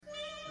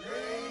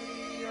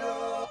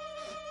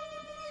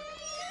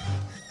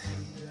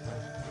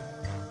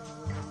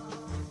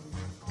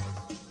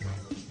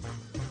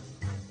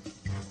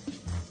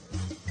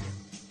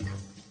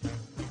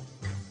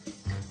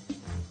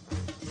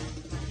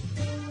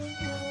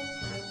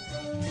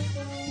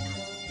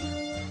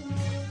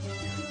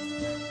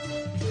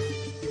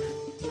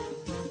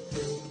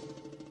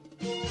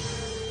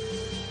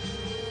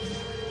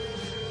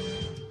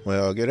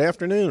Well, good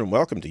afternoon and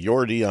welcome to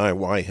Your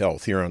DIY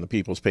Health here on the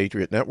People's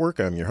Patriot Network.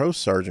 I'm your host,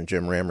 Sergeant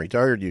Jim Ram,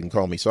 retired. You can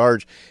call me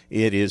Sarge.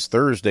 It is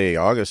Thursday,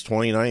 August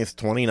 29th,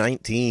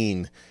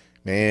 2019.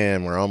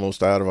 Man, we're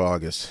almost out of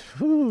August.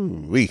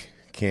 We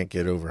can't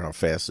get over how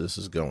fast this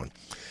is going.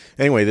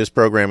 Anyway, this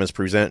program is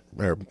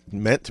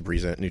meant to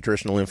present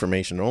nutritional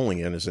information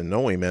only and is in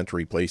no way meant to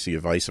replace the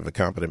advice of a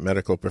competent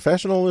medical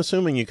professional,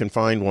 assuming you can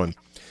find one.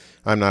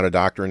 I'm not a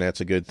doctor, and that's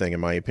a good thing.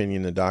 In my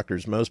opinion, the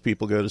doctors most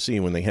people go to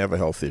see when they have a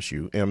health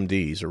issue,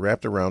 MDs, are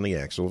wrapped around the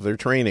axle of their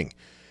training.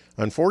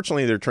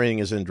 Unfortunately, their training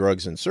is in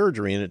drugs and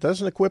surgery, and it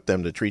doesn't equip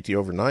them to treat the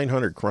over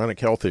 900 chronic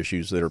health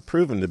issues that are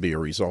proven to be a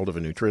result of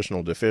a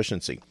nutritional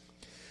deficiency.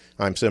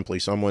 I'm simply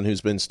someone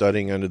who's been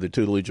studying under the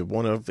tutelage of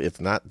one of, if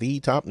not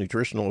the top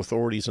nutritional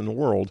authorities in the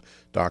world,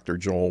 Dr.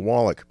 Joel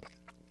Wallach.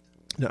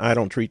 Now, I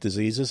don't treat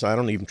diseases. I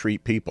don't even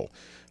treat people.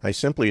 I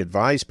simply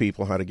advise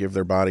people how to give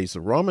their bodies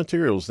the raw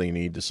materials they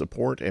need to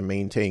support and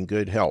maintain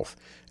good health.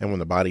 And when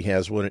the body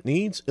has what it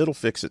needs, it'll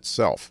fix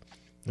itself.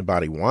 The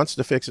body wants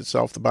to fix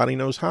itself. The body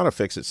knows how to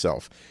fix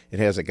itself. It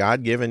has a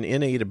God-given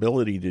innate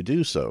ability to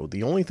do so.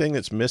 The only thing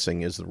that's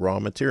missing is the raw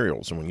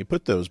materials. And when you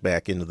put those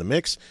back into the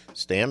mix,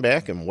 stand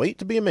back and wait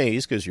to be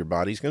amazed because your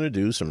body's going to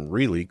do some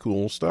really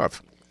cool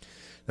stuff.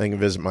 Then you can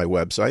visit my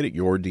website at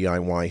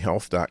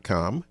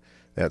yourdiyhealth.com.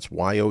 That's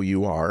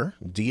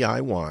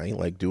Y-O-U-R-D-I-Y,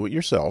 like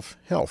do-it-yourself,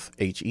 health,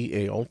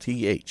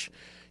 H-E-A-L-T-H,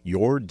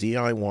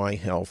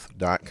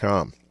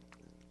 yourdiyhealth.com.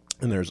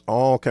 And there's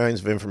all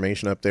kinds of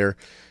information up there.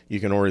 You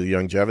can order the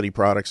Youngevity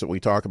products that we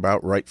talk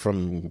about right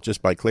from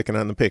just by clicking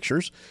on the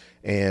pictures.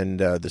 And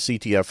the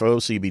CTFO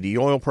CBD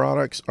oil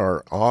products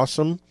are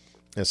awesome,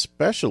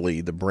 especially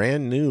the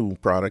brand new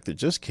product that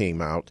just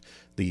came out,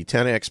 the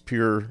 10X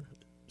Pure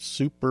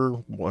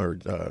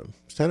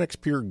 10X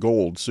Pure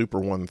Gold Super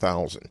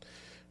 1000.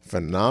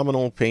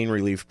 Phenomenal pain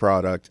relief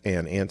product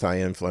and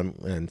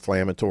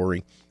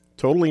anti-inflammatory,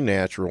 totally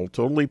natural,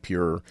 totally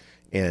pure,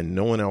 and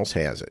no one else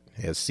has it.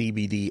 It has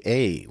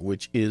CBDA,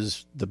 which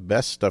is the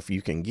best stuff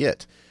you can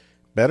get,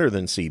 better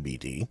than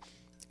CBD,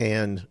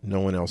 and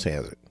no one else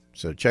has it.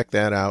 So check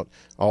that out.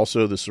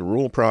 Also, the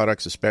Cerule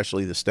products,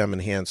 especially the Stem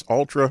Enhance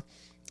Ultra,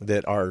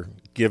 that are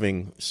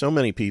giving so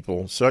many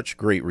people such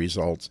great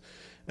results.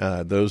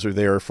 Those are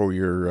there for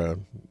your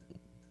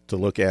to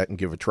look at and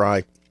give a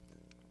try.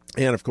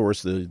 And, of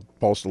course, the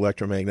pulsed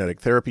electromagnetic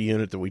therapy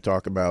unit that we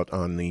talk about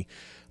on the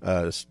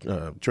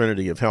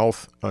Trinity of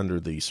Health under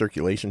the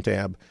circulation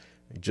tab.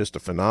 Just a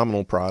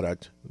phenomenal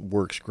product.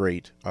 Works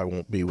great. I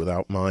won't be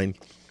without mine.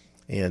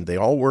 And they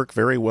all work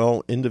very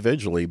well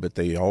individually, but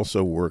they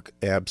also work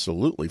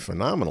absolutely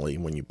phenomenally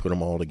when you put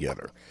them all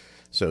together.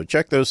 So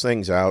check those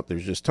things out.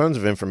 There's just tons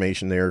of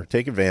information there.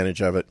 Take advantage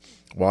of it.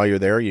 While you're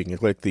there, you can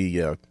click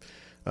the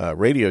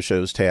radio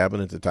shows tab,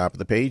 and at the top of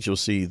the page you'll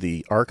see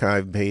the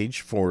archive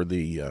page for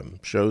the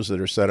shows that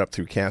are set up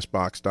through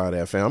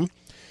castbox.fm.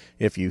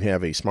 If you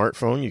have a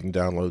smartphone, you can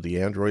download the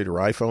Android or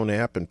iPhone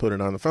app and put it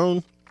on the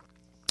phone,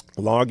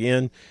 log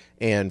in,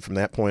 and from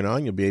that point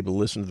on you'll be able to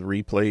listen to the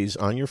replays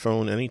on your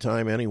phone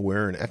anytime,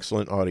 anywhere in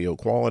excellent audio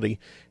quality.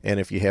 And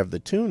if you have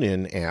the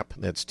TuneIn app,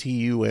 that's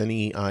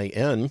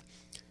TUNEIN,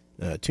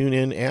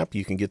 TuneIn app,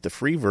 you can get the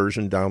free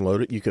version,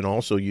 download it. You can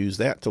also use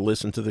that to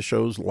listen to the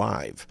shows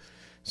live.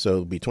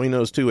 So between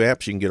those two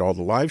apps, you can get all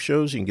the live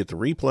shows, you can get the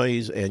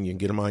replays, and you can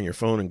get them on your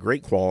phone in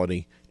great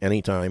quality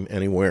anytime,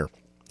 anywhere.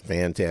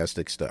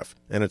 Fantastic stuff.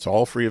 And it's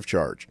all free of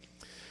charge.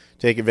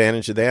 Take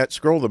advantage of that.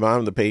 Scroll to the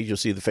bottom of the page, you'll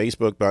see the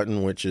Facebook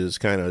button, which is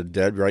kind of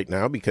dead right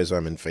now because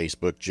I'm in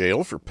Facebook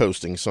jail for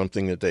posting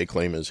something that they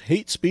claim is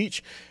hate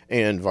speech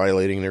and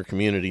violating their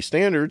community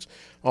standards.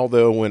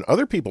 Although when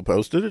other people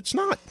post it, it's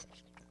not.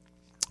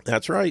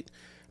 That's right.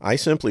 I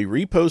simply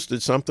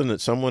reposted something that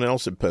someone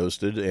else had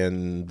posted,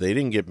 and they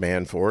didn't get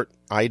banned for it.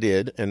 I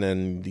did, and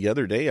then the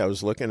other day I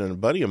was looking, and a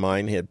buddy of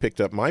mine had picked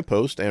up my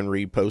post and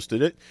reposted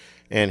it,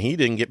 and he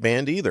didn't get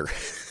banned either.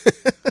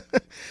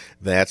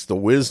 That's the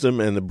wisdom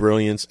and the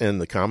brilliance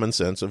and the common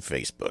sense of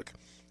Facebook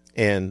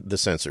and the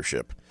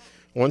censorship.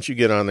 Once you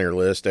get on their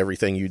list,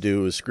 everything you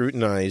do is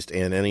scrutinized,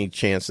 and any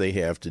chance they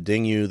have to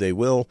ding you, they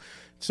will,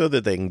 so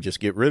that they can just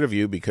get rid of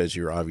you because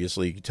you're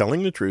obviously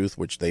telling the truth,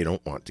 which they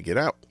don't want to get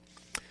out.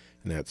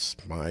 And that's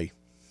my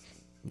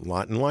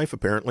lot in life,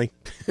 apparently.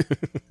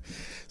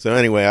 So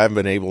anyway, I haven't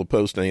been able to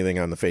post anything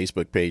on the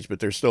Facebook page, but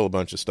there's still a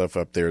bunch of stuff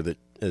up there that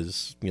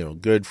is,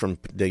 good from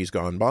days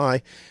gone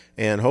by.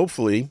 And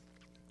hopefully,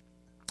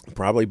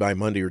 probably by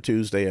Monday or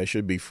Tuesday, I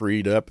should be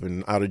freed up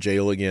and out of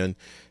jail again.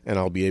 And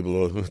I'll be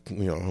able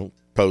to,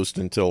 post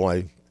until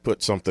I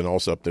put something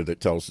else up there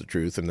that tells the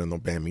truth. And then they'll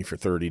ban me for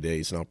 30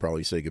 days. And I'll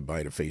probably say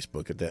goodbye to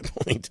Facebook at that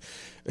point.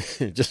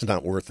 Just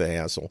not worth the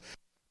hassle.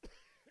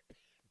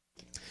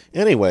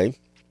 Anyway,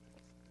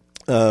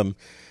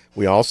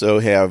 we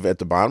also have at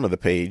the bottom of the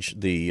page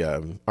the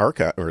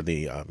archive or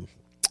the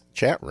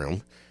chat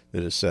room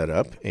that is set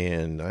up,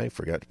 and I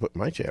forgot to put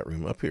my chat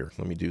room up here.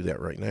 Let me do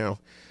that right now.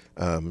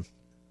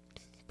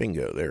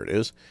 Bingo, there it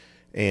is.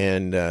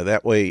 And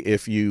that way,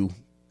 if you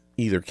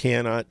either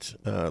cannot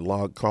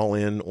call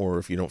in, or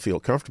if you don't feel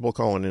comfortable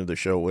calling into the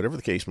show, whatever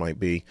the case might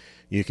be,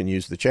 you can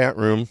use the chat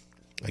room.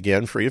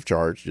 Again, free of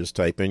charge. Just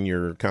type in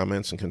your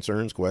comments and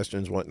concerns,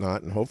 questions,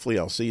 whatnot, and hopefully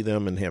I'll see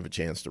them and have a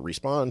chance to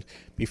respond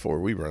before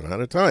we run out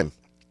of time.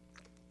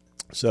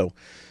 So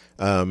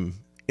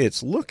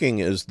it's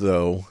looking as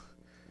though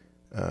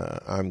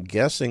I'm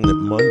guessing that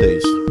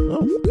Mondays...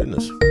 Oh,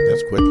 goodness,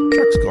 that's quick.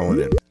 Chuck's calling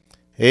in.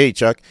 Hey,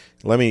 Chuck,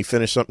 let me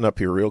finish something up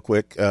here real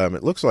quick.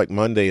 It looks like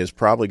Monday is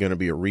probably going to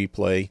be a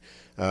replay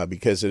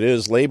because it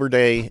is Labor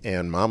Day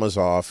and Mama's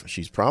off.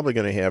 She's probably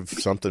going to have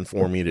something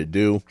for me to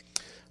do.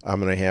 I'm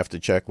going to have to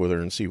check with her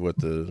and see what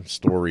the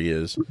story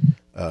is.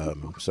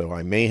 So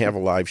I may have a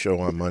live show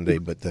on Monday,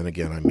 but then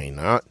again, I may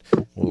not.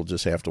 We'll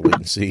just have to wait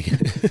and see.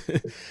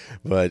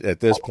 But at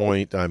this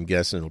point, I'm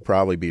guessing it'll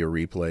probably be a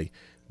replay,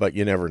 but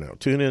you never know.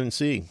 Tune in and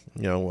see.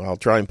 I'll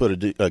try and put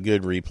a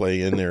good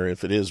replay in there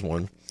if it is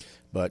one,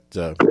 but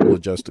we'll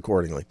adjust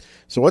accordingly.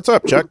 So what's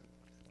up, Chuck?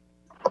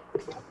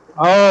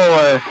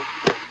 Wanted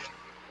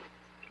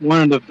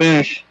to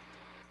finish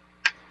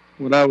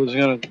what I was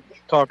going to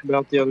talk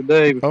about the other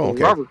day before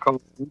Robert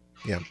called in.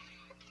 Yeah.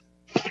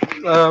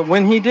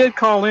 When he did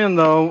call in,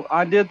 though,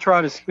 I did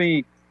try to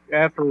speak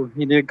after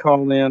he did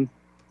call in,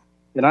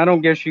 and I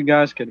don't guess you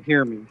guys could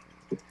hear me.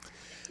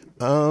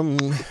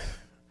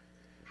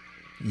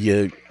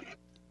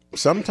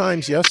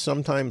 Sometimes yes,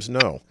 sometimes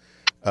no.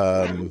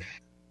 You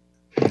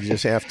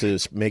just have to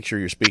make sure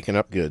you're speaking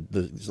up good.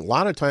 A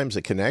lot of times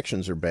the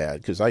connections are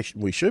bad because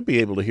we should be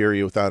able to hear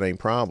you without any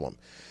problem.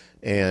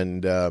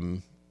 And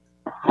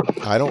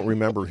I don't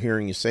remember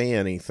hearing you say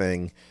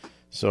anything,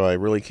 so I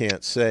really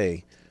can't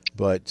say.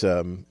 But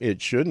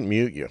it shouldn't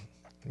mute you.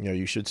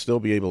 You should still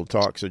be able to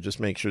talk, so just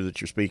make sure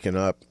that you're speaking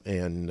up,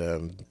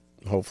 and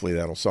hopefully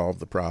that'll solve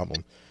the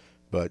problem.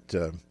 But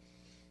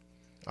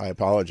I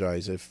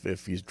apologize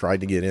if you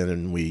tried to get in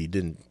and we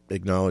didn't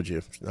acknowledge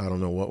you. I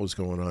don't know what was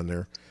going on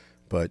there.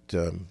 But,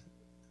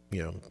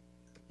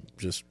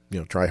 just,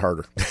 try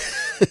harder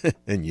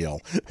and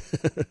yell.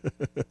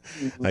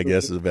 I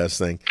guess is the best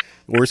thing.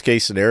 Worst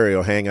case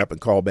scenario, hang up and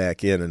call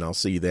back in, and I'll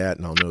see that,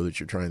 and I'll know that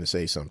you're trying to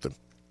say something.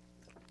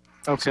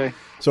 Okay.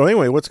 So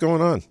anyway, what's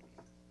going on?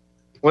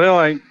 Well,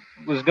 I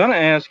was going to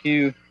ask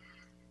you,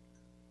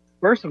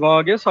 first of all,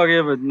 I guess I'll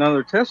give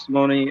another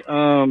testimony.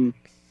 The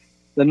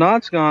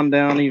knot's gone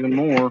down even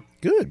more.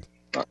 Good.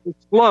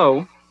 It's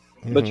slow,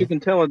 but you can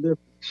tell a difference.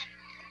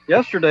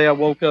 Yesterday, I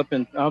woke up,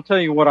 and I'll tell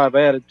you what I've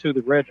added to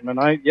the regimen.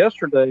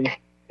 Yesterday,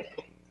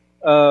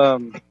 why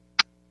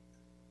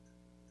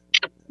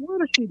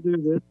does she do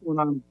this when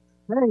I'm,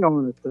 hang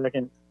on a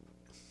second,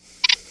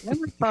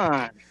 every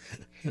time.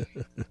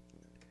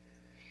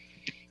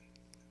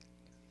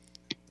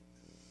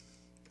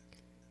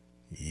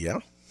 Yeah.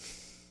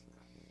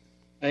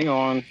 Hang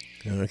on.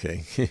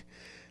 Okay.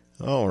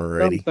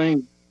 Alrighty.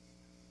 Something.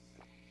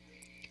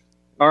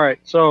 All right.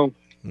 So.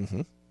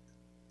 Mm-hmm.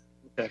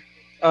 Okay.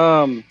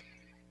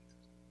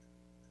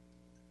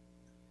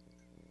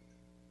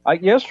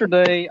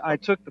 Yesterday I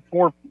took the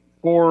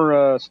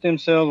four stem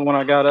cells when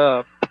I got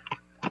up,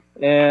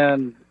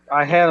 and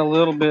I had a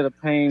little bit of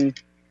pain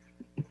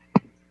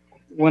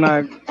when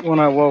I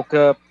woke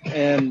up,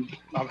 and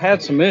I've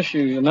had some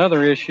issues.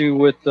 Another issue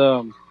with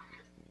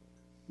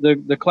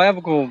the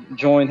clavicle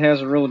joint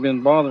hasn't really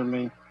been bothering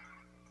me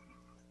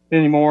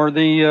anymore.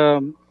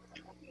 The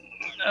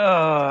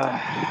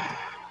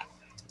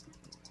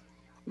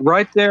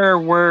right there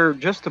where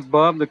just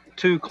above the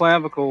two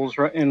clavicles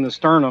right in the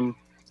sternum,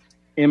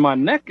 in my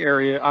neck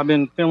area, I've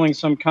been feeling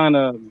some kind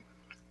of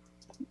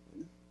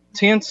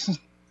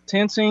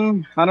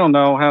tensing. I don't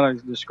know how to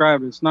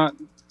describe it. It's not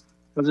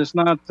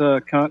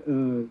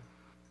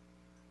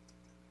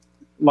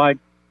like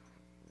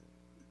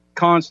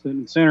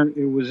constant.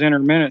 It was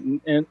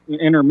intermittent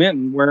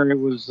where it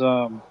was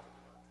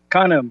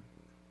kind of,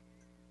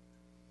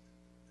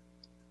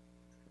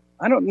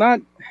 I don't know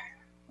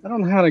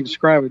how to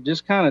describe it.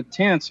 Just kind of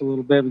tense a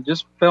little bit. It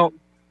just felt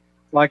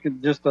like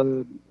just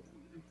a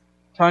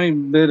tiny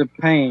bit of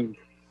pain,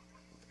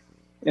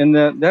 and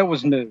that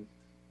was new.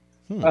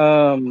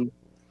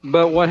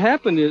 But what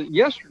happened is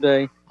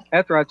yesterday,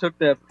 after I took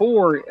that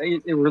 4,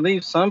 it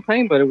relieved some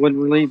pain, but it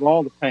wouldn't relieve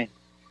all the pain.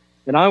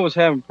 And I was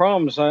having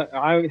problems.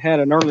 I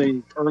had an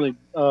early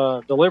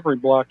delivery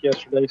block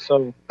yesterday,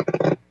 so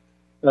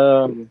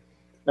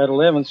at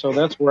 11. So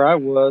that's where I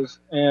was.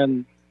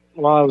 And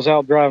while I was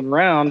out driving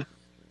around,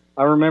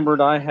 I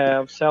remembered I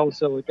have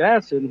salicylic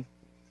acid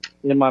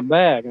in my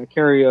bag. I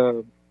carry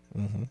a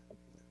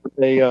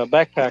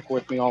backpack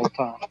with me all the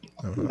time.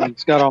 And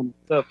it's got all my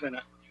stuff in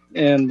it.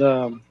 And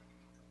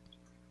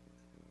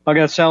I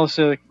got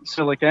salicylic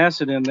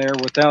acid in there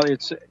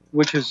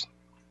which is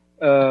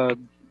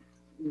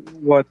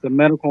what the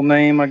medical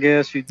name, I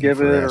guess you'd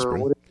give it,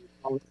 aspirin. Or what you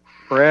call it,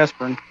 for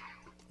aspirin.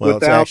 Well,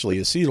 it's actually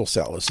acetyl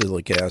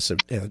salicylic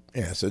acid,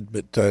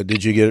 but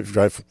did you get it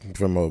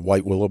from a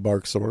white willow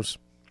bark source?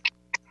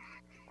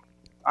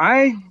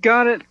 I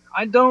got it.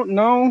 I don't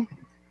know.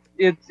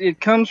 It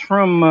comes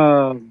from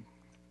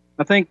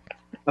I think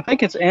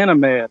it's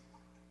Animed.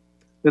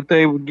 that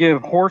they would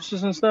give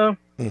horses and stuff.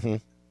 Mm-hmm.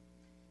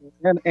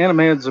 And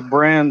Animed's a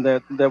brand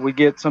that we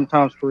get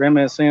sometimes for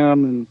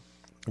MSM and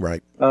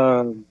Right.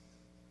 Well,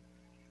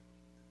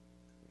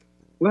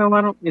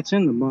 I don't. It's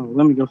in the bottle.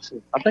 Let me go see.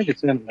 I think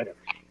it's in there.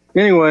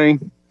 Anyway,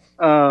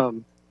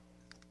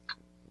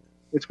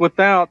 it's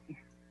without.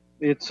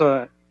 It's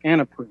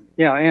Anaprin.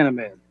 Yeah,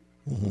 Animed.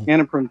 Mm-hmm.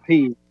 Anaprin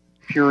P,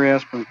 pure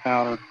aspirin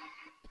powder.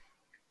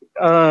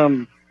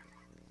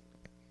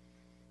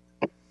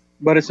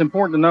 But it's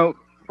important to note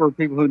for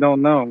people who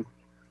don't know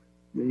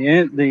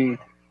the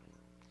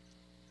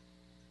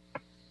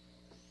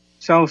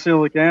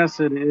salicylic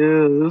acid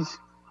is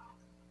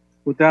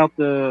without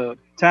the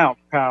talc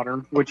powder,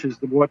 which is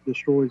what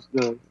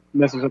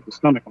messes up the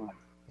stomach line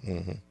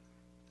Mm-hmm.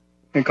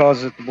 and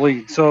causes it to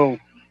bleed. So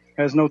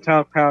has no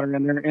talc powder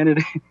in there, and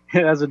it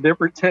has a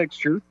different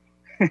texture.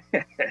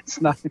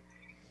 it's not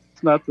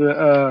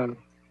the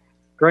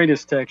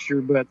greatest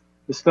texture, but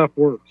the stuff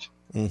works.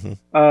 Mm-hmm.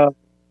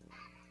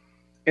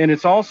 And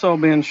it's also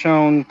been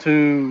shown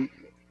to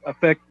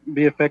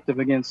be effective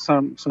against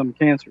some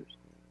cancers.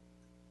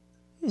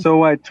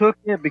 So I took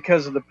it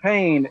because of the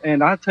pain,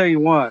 and I tell you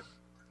what,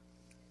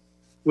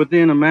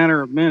 within a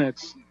matter of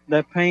minutes,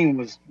 that pain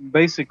was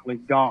basically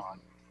gone.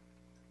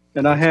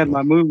 And I had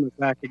my movement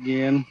back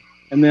again.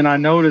 And then I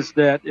noticed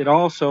that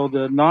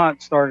the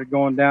knot started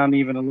going down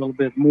even a little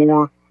bit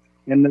more.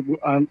 And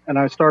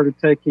I started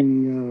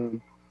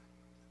taking,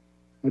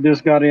 I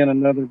just got in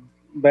another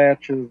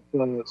batch of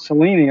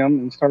selenium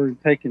and started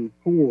taking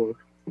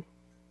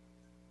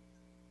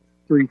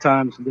 3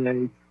 times a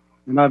day.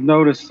 And I've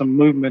noticed some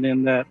movement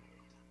in that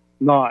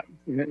knot,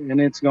 and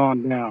it's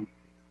gone down.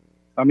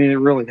 I mean, it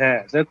really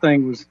has. That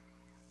thing was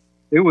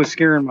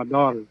scaring my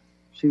daughter.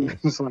 She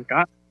was like,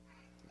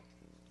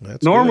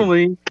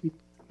 normally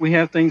we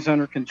have things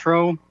under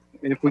control.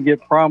 If we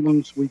get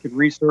problems, we can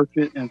research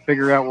it and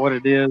figure out what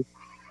it is,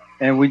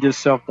 and we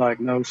just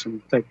self-diagnose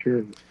and take care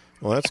of it.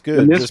 Well, that's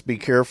good. Just be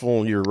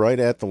careful. You're right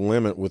at the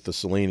limit with the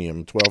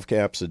selenium, 12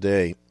 caps a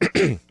day.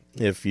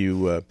 If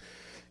you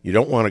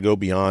don't want to go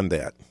beyond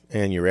that,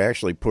 and you're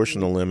actually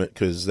pushing the limit,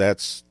 because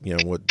that's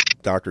what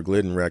Dr.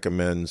 Glidden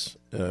recommends,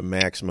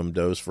 maximum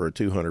dose for a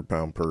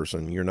 200-pound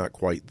person. You're not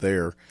quite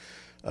there.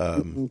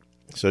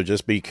 So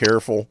just be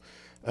careful.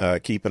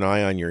 Keep an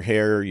eye on your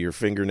hair, your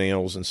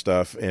fingernails and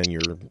stuff, and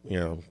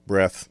your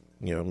breath.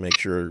 Make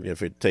sure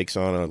if it takes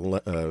on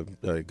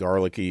a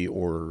garlicky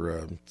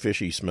or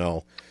fishy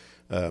smell,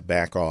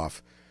 back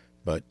off.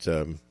 But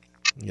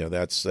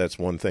that's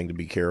one thing to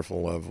be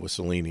careful of with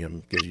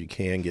selenium, because you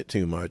can get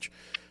too much.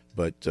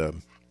 But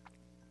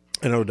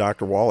I know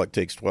Dr. Wallach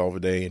takes 12 a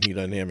day, and he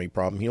doesn't have any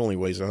problem. He only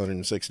weighs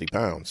 160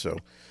 pounds, so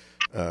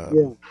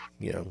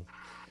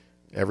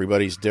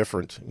everybody's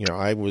different.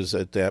 I was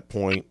at that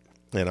point,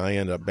 and I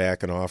ended up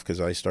backing off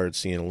because I started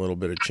seeing a little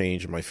bit of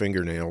change in my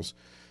fingernails,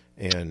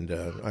 and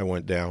I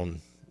went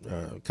down,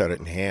 cut it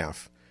in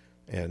half,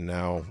 and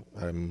now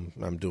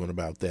I'm doing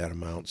about that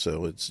amount.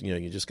 So it's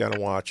you just got to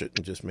watch it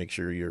and just make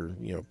sure you're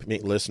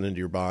listening to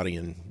your body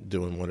and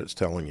doing what it's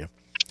telling you.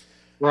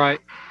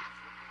 Right.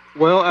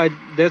 Well,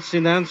 that's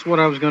what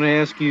I was going to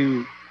ask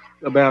you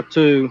about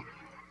too.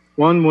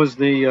 One was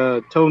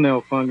the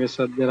toenail fungus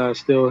that I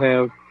still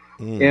have,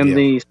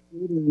 and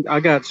I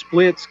got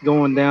splits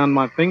going down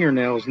my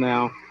fingernails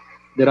now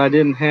that I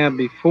didn't have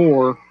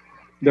before.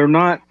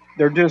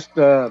 They're just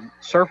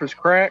surface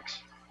cracks,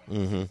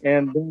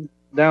 and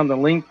down the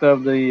length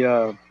of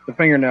the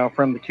fingernail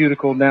from the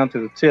cuticle down to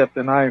the tip,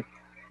 and I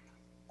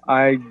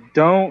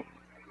don't,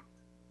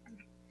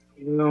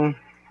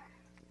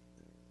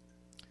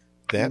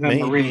 that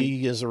may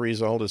be as a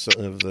result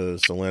of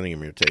the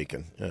selenium you're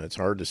taking. It's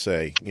hard to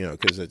say,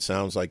 because it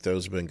sounds like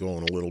those have been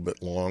going a little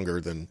bit longer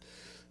than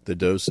the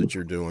dose that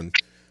you're doing.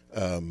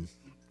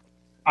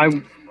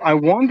 I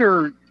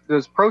wonder,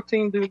 does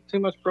protein do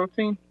too much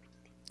protein?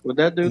 Would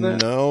that do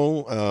that?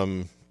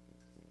 No.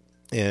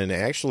 And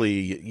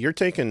actually, you're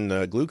taking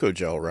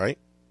glucogel, right?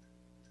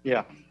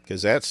 Yeah.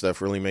 Because that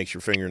stuff really makes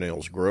your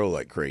fingernails grow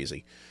like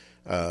crazy,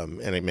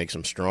 and it makes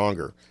them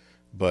stronger.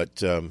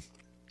 But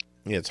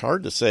it's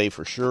hard to say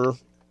for sure.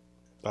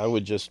 I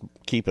would just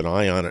keep an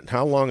eye on it.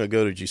 How long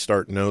ago did you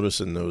start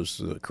noticing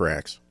those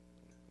cracks?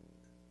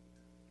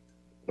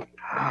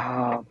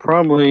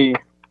 Probably.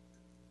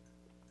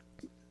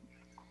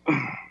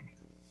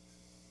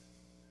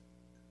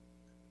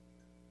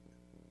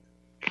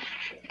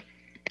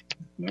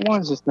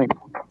 What is this thing?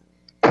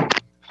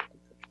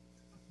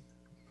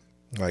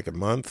 Like a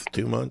month,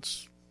 2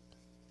 months?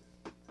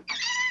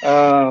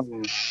 I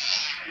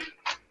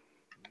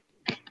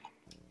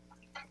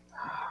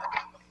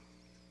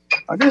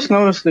just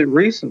noticed it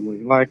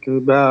recently, like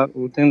about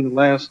within the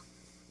last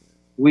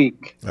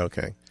week.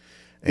 Okay.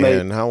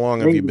 And how long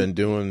have you been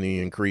doing the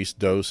increased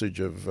dosage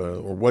of,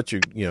 or what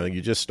you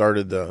just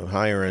started the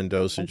higher end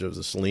dosage of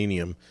the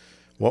selenium.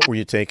 What were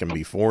you taking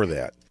before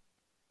that?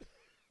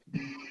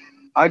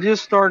 I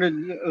just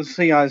started,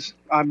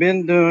 I've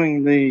been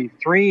doing the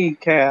 3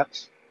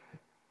 caps.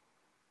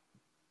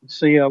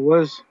 I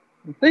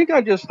think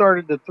I just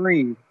started the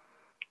 3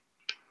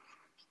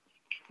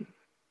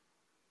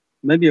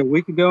 maybe a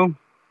week ago.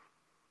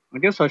 I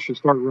guess I should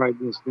start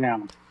writing this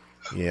down.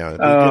 Yeah, it'd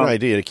be a good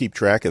idea to keep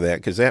track of that,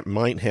 because that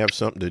might have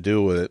something to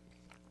do with it.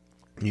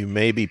 You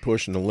may be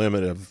pushing the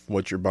limit of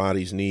what your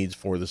body's needs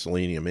for the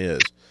selenium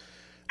is.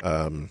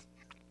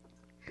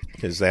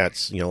 Because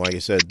that's, like I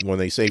said, when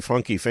they say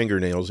funky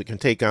fingernails, it can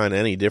take on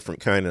any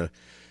different kind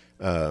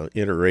of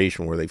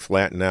iteration where they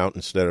flatten out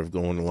instead of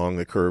going along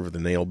the curve of the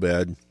nail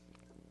bed.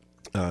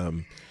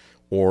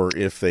 Or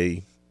if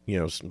they,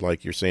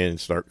 like you're saying,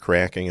 start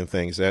cracking and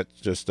things, that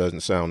just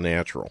doesn't sound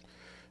natural.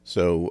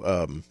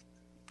 So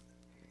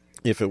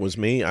if it was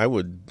me, I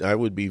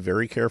would be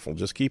very careful.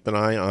 Just keep an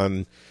eye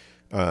on,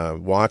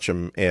 watch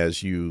them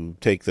as you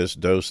take this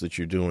dose that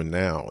you're doing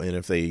now. And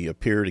if they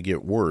appear to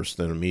get worse,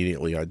 then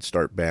immediately I'd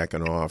start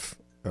backing off,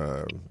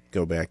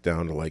 go back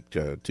down to like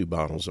 2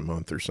 bottles a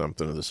month or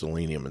something of the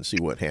selenium and see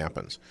what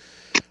happens.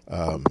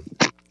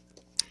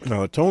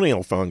 Now,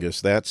 toenail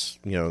fungus, that's,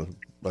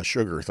 a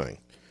sugar thing.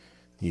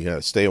 You got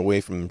to stay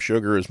away from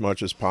sugar as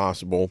much as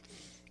possible.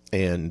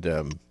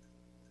 And,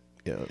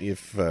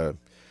 if,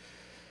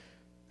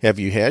 have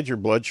you had your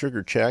blood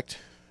sugar checked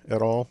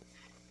at all?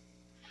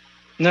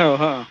 No,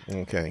 huh?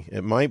 Okay.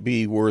 It might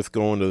be worth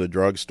going to the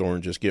drugstore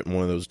and just getting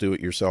one of those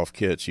do-it-yourself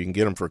kits. You can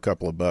get them for a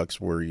couple of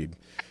bucks where you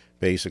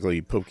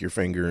basically poke your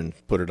finger and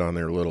put it on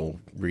their little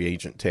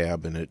reagent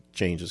tab, and it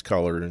changes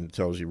color and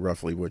tells you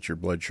roughly what your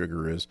blood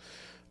sugar is.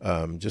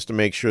 Just to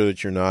make sure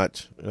that you're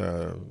not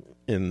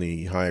in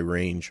the high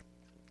range.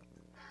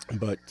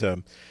 But,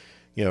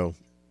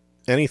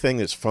 anything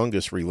that's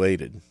fungus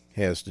related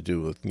has to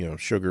do with,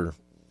 sugar,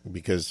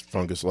 because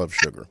fungus loves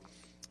sugar.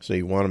 So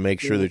you want to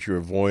make sure that you're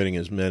avoiding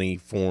as many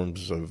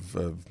forms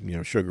of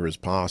sugar as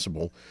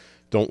possible.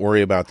 Don't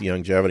worry about the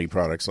Youngevity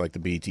products like the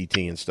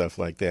BTT and stuff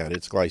like that.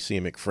 It's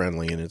glycemic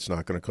friendly and it's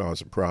not going to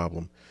cause a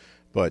problem.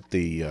 But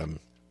the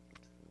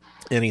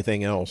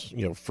anything else,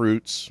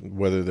 fruits,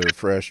 whether they're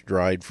fresh,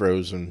 dried,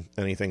 frozen,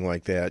 anything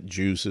like that,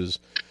 juices,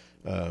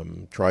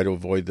 try to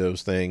avoid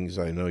those things.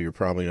 I know you're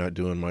probably not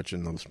doing much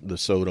in the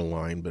soda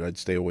line, but I'd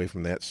stay away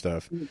from that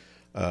stuff.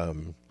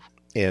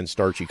 And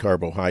starchy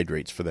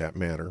carbohydrates for that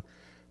matter.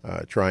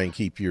 Try and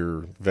keep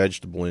your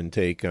vegetable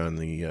intake on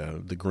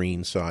the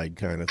green side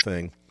kind of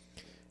thing.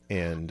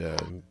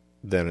 And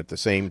then at the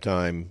same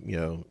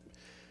time,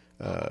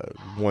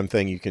 one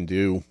thing you can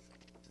do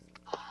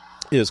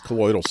is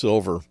colloidal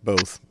silver,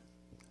 both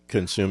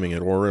consuming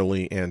it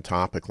orally and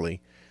topically.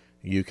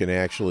 You can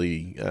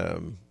actually,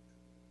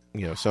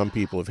 some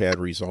people have had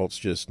results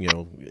just,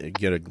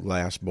 get a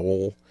glass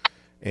bowl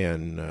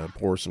and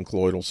pour some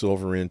colloidal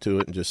silver into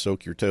it and just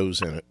soak your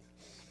toes in it.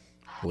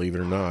 Believe it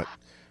or not.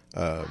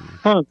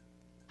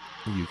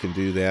 You can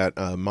do that.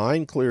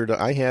 Mine cleared.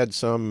 I had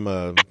some,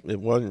 it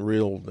wasn't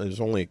real, there's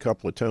only a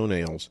couple of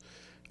toenails,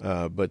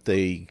 but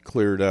they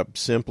cleared up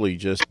simply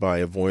just by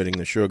avoiding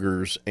the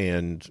sugars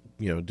and,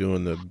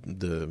 doing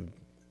the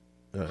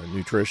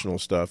nutritional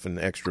stuff and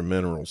extra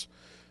minerals.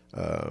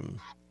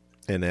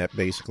 And that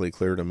basically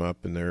cleared them up,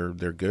 and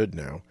they're good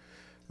now.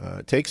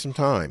 It takes some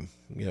time,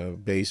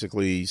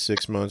 basically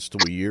 6 months to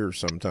a year.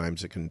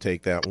 Sometimes it can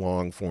take that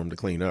long for them to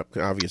clean up,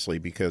 obviously,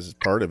 because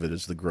part of it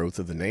is the growth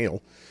of the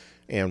nail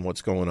and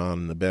what's going on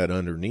in the bed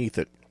underneath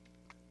it.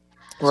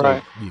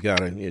 Right. So you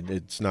gotta,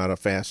 it's not a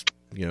fast,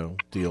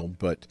 deal,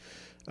 but,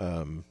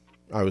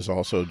 I was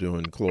also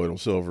doing colloidal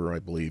silver, I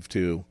believe,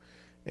 too,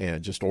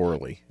 and just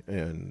orally.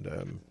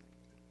 And,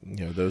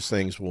 those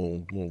things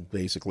will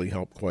basically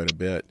help quite a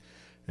bit,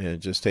 and it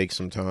just takes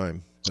some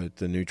time. But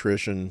the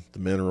nutrition, the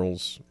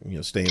minerals,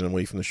 staying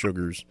away from the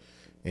sugars,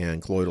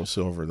 and colloidal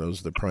silver,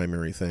 those are the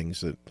primary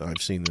things that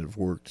I've seen that have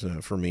worked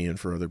for me and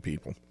for other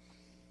people.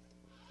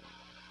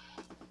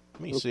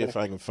 Let me see if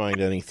I can find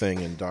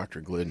anything in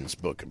Dr. Glidden's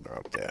book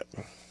about that.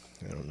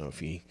 I don't know if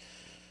he...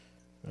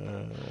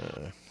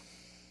 I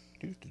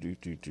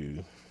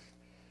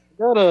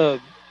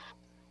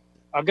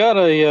got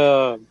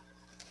a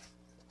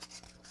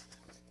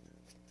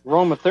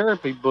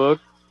aromatherapy book.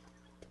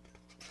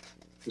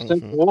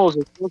 Essential oils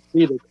is supposed to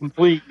be the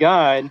complete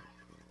guide,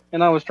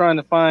 and I was trying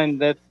to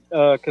find that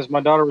because my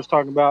daughter was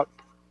talking about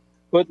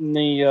putting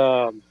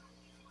the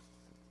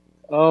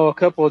a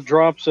couple of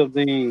drops of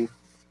the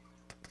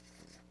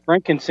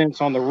frankincense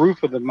on the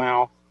roof of the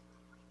mouth,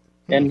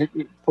 and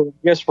I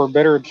guess for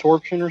better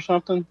absorption or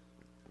something.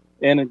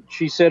 And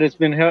she said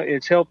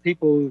it's helped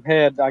people who've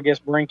had, I guess,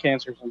 brain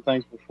cancers and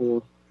things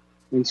before,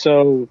 and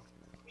so.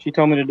 She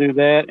told me to do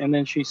that, and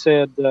then she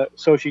said,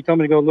 so she told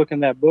me to go look in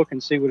that book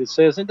and see what it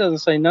says. It doesn't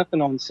say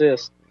nothing on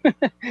cysts.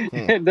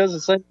 It doesn't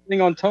say anything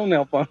on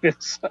toenail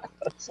fungus.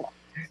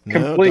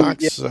 No,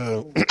 Doc's,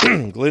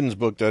 Glidden's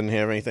book doesn't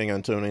have anything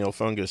on toenail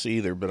fungus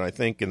either, but I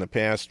think in the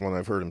past when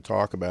I've heard him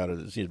talk about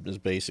it, is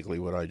basically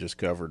what I just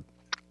covered.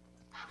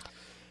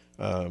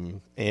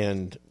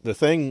 And the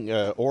thing,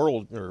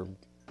 oral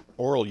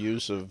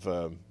use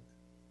of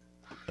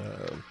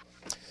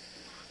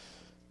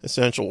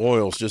essential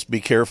oils, just be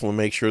careful and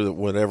make sure that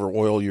whatever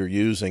oil you're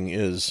using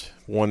is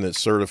one that's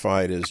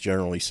certified as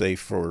generally safe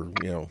for,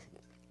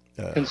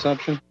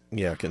 consumption.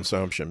 Yeah,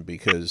 consumption,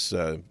 because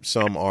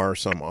some are,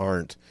 some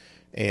aren't.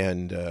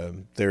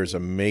 And there's a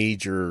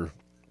major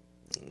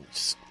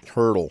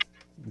hurdle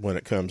when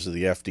it comes to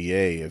the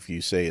FDA. If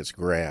you say it's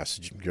grass,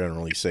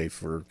 generally safe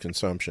for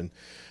consumption,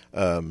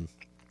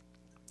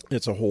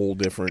 it's a whole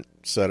different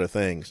set of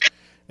things.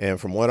 And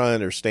from what I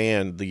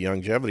understand, the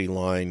Youngevity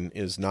line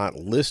is not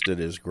listed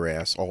as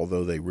grass,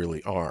 although they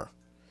really are.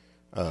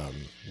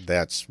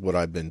 That's what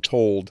I've been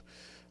told,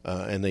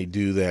 and they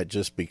do that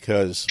just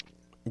because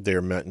they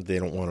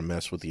don't want to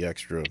mess with the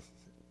extra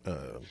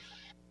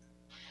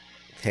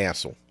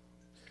hassle.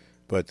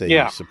 But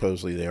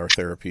supposedly they are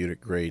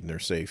therapeutic grade and they're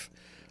safe.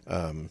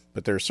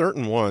 But there are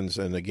certain ones,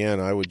 and again,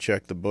 I would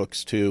check the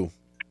books too,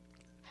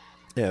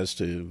 as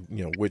to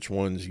which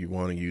ones you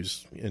want to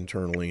use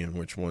internally and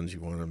which ones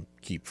you want to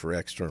keep for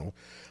external.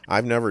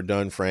 I've never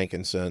done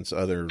frankincense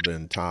other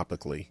than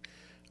topically,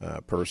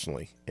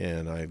 personally,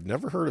 and I've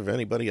never heard of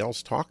anybody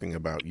else talking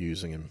about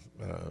using them.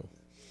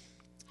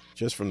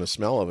 Just from the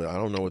smell of it, I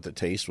don't know what the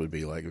taste would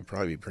be like. It would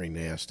probably be pretty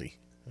nasty.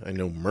 I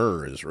know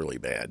myrrh is really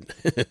bad.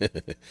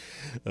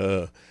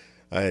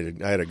 I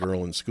had a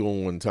girl in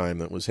school one time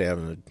that was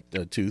having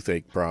a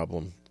toothache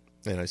problem,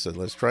 and I said,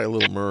 let's try a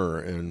little myrrh,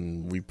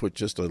 and we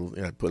put I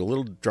put a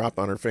little drop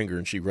on her finger,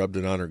 and she rubbed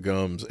it on her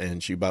gums,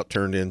 and she about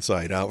turned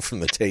inside out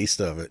from the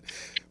taste of it.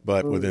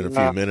 But within a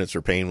few minutes,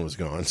 her pain was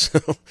gone. So,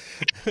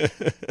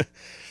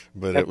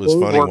 but it was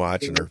funny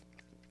watching her.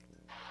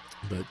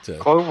 But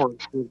clover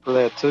is good for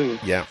that too.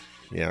 Yeah,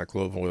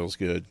 clove oil's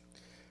good.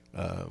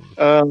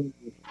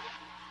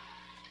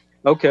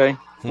 Okay,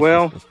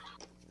 well,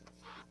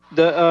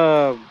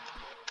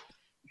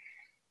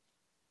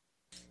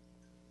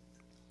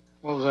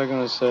 what was I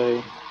going to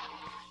say?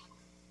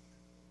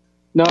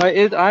 No,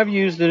 I've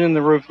used it in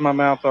the roof of my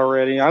mouth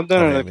already. I've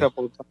done it a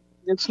couple of times.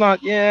 It's not.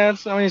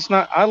 It's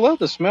not. I love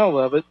the smell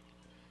of it.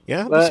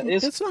 Yeah, but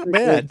it's not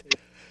bad.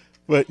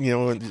 But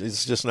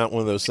it's just not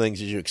one of those things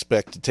that you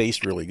expect to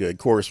taste really good. Of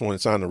course, when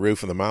it's on the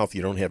roof of the mouth,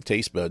 you don't have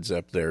taste buds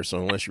up there, so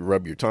unless you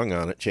rub your tongue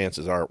on it,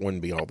 chances are it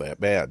wouldn't be all that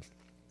bad.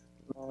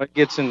 It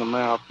gets in the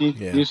mouth.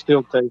 You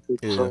still taste it.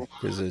 Yeah,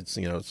 because it's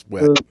it's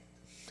wet.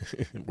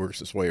 It works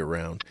its way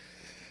around.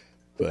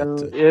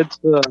 But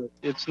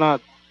it's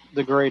not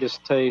the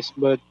greatest taste,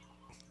 but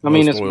I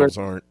mean, it's oils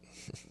aren't.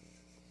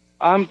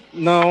 I'm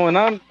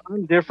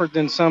different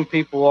than some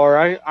people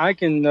are. I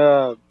can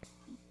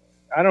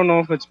I don't know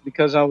if it's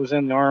because I was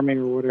in the Army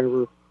or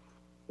whatever,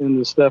 and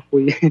the stuff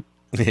we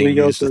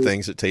used to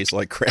things that taste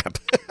like crap.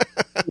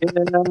 Yeah,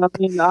 I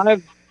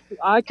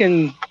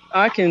mean,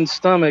 I can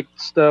stomach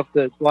stuff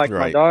that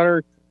my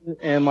daughter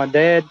and my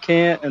dad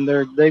can't, and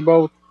they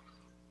both.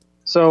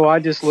 So I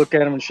just look at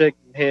them and shake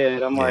my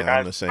head. I'm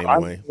I'm the same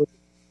way.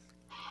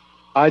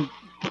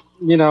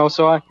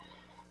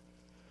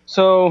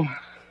 So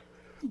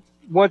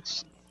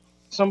what's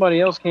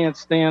somebody else can't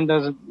stand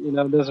doesn't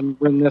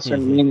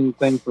necessarily mean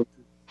anything for me.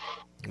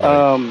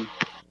 Right.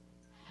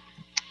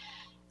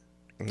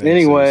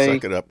 Anyway,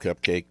 suck it up,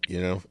 cupcake.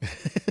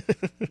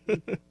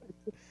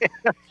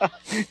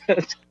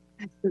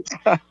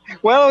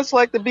 Well, it's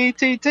like the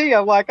BTT.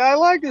 I'm like, I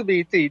like the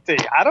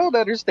BTT. I don't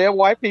understand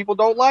why people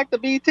don't like the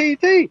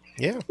BTT.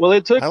 Yeah. Well,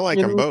 I like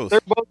them both.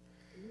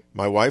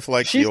 My wife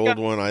likes the old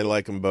one. I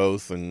like them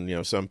both.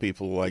 And, some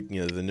people like,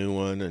 the new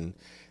one. And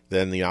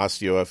then the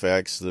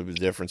OsteoFX, the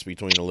difference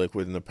between the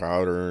liquid and the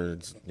powder.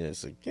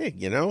 It's like, hey,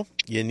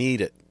 you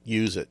need it.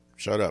 Use it.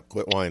 Shut up.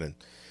 Quit whining.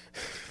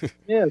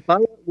 Yes, I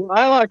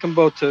like them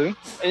both too.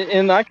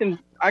 And I can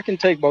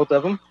take both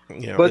of them.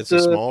 But it's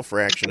a small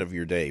fraction of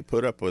your day.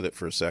 Put up with it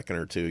for a second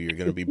or two. You're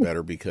going to be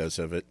better because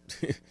of it.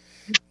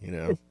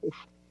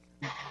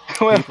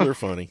 Well, people are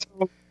funny.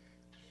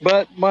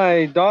 But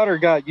my daughter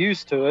got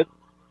used to it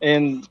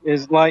and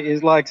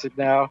likes it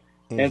now.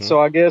 Mm-hmm. And so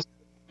I guess,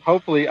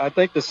 hopefully, I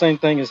think the same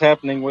thing is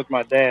happening with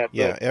my dad.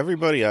 Yeah,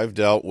 everybody I've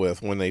dealt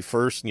with, when they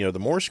first, the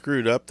more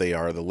screwed up they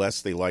are, the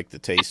less they like the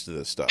taste of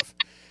this stuff.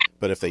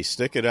 But if they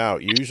stick it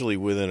out, usually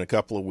within a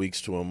couple of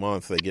weeks to a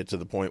month, they get to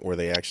the point where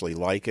they actually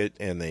like it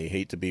and they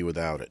hate to be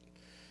without it.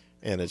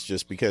 And it's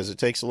just because it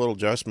takes a little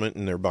adjustment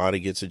and their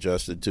body gets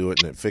adjusted to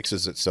it and it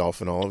fixes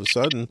itself, and all of a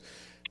sudden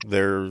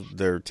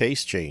their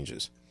taste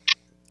changes.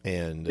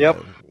 And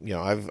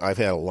I've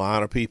had a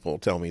lot of people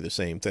tell me the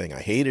same thing.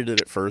 I hated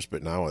it at first,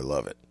 but now I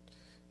love it.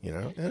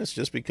 And it's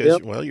just because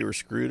you were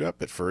screwed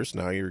up at first.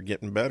 Now you're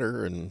getting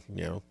better, and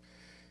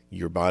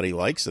your body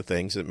likes the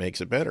things that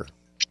makes it better.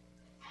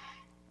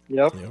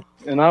 Yep.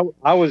 And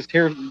I was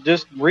here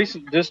just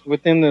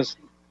within this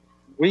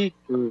week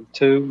or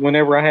two,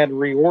 whenever I had to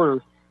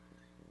reorder,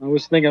 I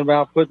was thinking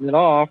about putting it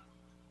off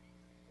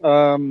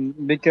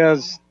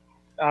because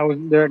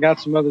I got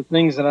some other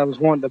things that I was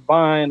wanting to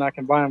buy, and I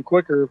can buy them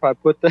quicker if I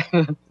put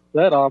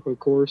that off, of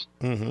course.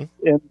 Mm-hmm.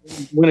 And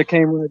when it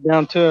came right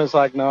down to it, it's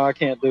like, no, I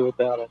can't do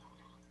without it.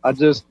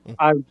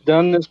 I've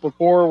done this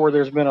before where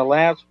there's been a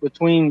lapse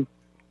between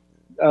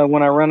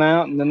when I run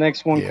out and the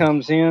next one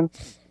comes in.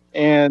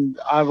 And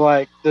I'm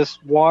like,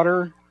 this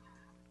water,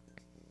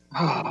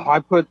 I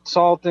put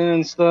salt in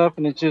and stuff,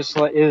 and it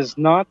is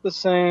not the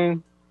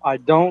same. I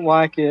don't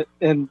like it.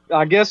 And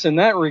I guess in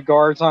that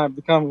regards, I've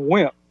become a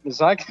wimp. It's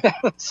like,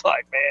 it's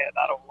like, man,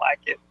 I don't like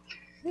it.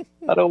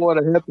 I don't want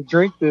to have to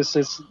drink this.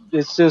 It's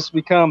just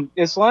become,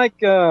 it's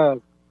like, I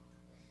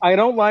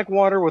don't like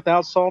water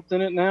without salt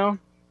in it now.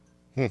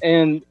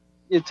 And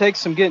it takes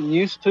some getting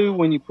used to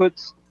when you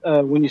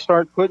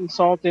start putting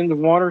salt in the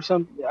water.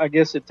 I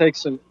guess it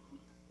takes a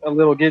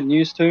little getting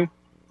used to,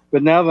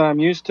 but now that I'm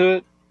used to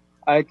it,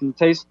 I can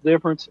taste the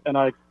difference, and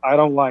I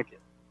don't like it.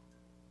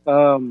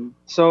 But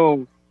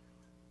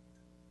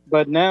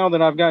now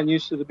that I've gotten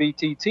used to the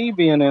BTT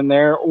being in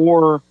there,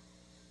 or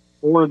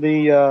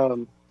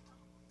the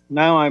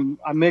now I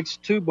mix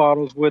 2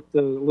 bottles with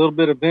a little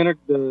bit of vinegar,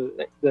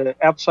 the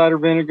apple cider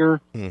vinegar,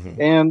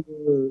 and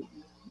the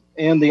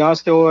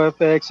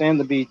OsteoFX and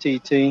the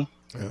BTT.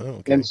 Oh,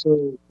 okay. And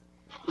so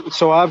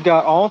I've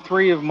got all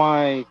 3 of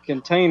my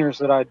containers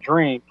that I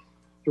drink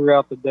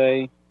throughout the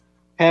day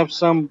have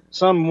some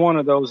one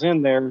of those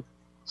in there,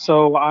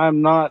 so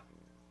I'm not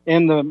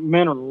in the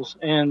minerals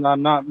and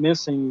I'm not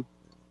missing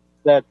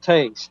that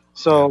taste.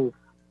 So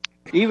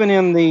even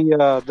in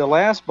the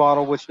last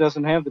bottle, which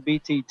doesn't have the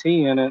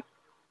BTT in it,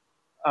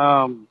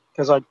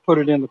 because I put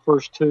it in the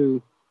first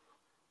 2,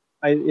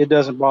 it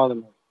doesn't bother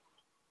me.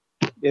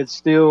 It's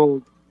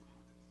still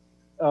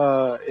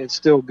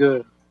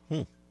good.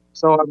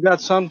 So I've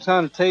got some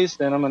kind of taste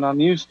in them, and I'm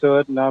used to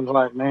it. And I was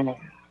like, man,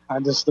 I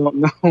just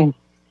don't know.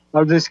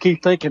 I just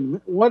keep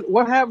thinking,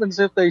 what happens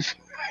if if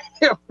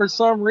for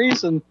some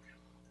reason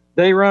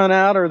they run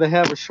out, or they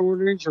have a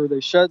shortage, or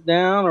they shut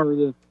down,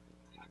 or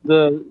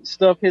the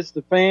stuff hits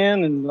the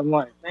fan, and I'm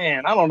like,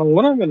 man, I don't know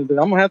what I'm going to do.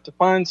 I'm going to have to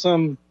find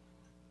some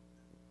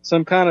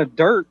kind of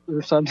dirt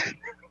or something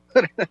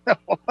put in that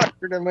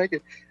water to make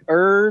it,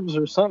 herbs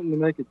or something to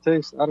make it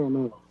taste. I don't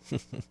know. I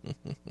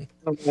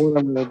don't know what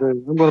I'm going to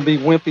do. I'm going to be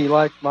wimpy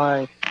like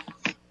my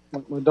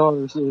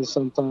daughter is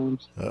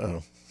sometimes.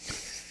 Uh-oh.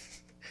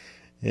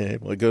 Yeah,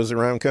 what goes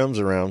around comes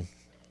around.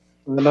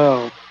 I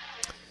know.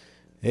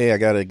 Hey, I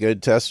got a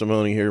good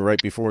testimony here right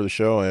before the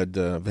show.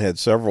 I've had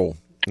several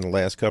in the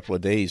last couple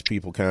of days,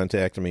 people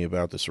contacted me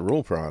about the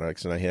Cerule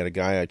products, and I had a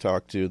guy I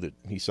talked to that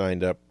he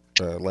signed up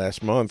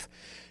last month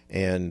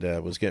and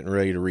was getting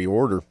ready to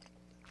reorder.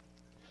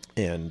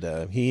 And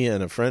he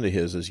and a friend of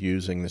his is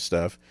using the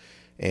stuff,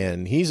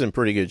 and he's in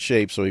pretty good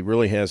shape, so he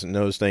really hasn't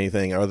noticed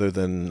anything other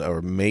than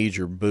a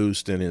major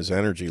boost in his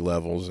energy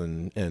levels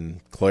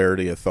and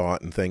clarity of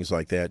thought and things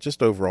like that,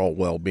 just overall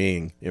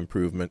well-being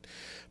improvement.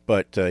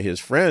 But his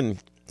friend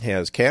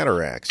has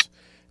cataracts,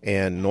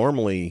 and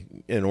normally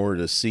in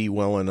order to see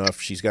well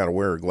enough, she's got to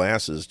wear her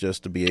glasses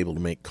just to be able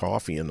to make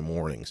coffee in the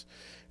mornings.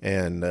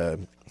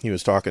 And he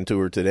was talking to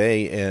her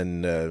today,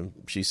 and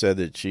she said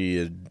that she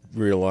had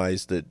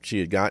realized that she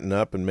had gotten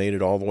up and made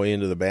it all the way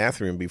into the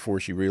bathroom before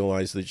she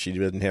realized that she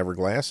didn't have her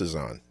glasses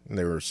on. And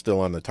they were still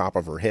on the top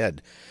of her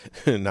head,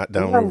 not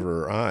down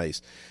over her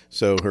eyes.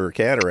 So her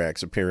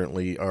cataracts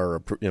apparently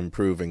are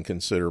improving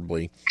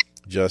considerably.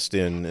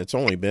 It's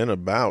only been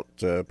about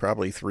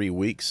probably 3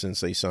 weeks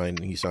since he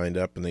signed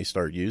up and they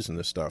started using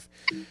this stuff.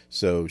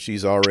 So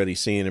she's already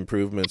seeing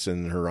improvements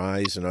in her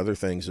eyes and other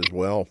things as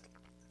well.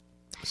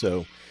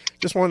 So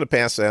just wanted to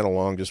pass that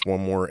along, just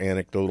one more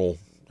anecdotal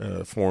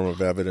form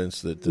of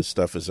evidence that this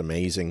stuff is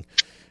amazing.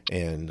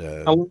 And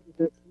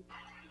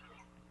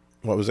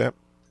what was that?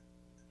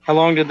 How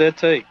long did that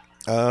take?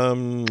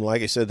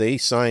 Like I said, he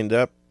signed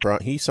up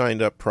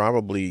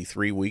probably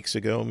 3 weeks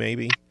ago,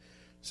 maybe.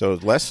 So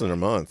less than a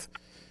month.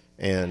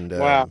 And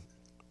wow.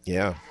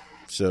 Yeah.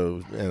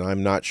 So, and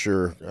I'm not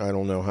sure, I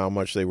don't know how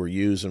much they were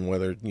using,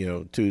 whether,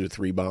 2 to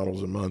 3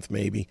 bottles a month,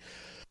 maybe.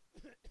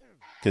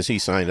 Because he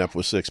signed up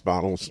with 6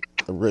 bottles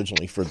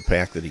originally for the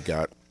pack that he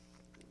got.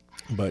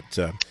 But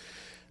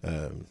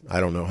I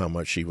don't know how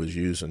much she was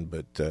using,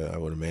 but I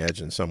would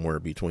imagine somewhere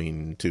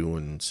between 2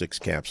 and 6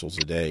 capsules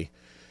a day.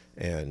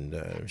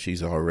 And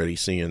she's already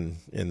seeing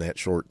in that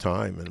short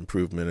time an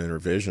improvement in her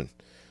vision.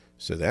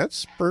 So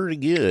that's pretty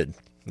good.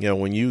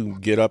 When you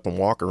get up and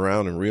walk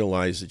around and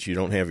realize that you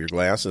don't have your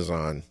glasses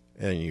on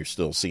and you're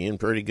still seeing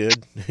pretty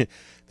good,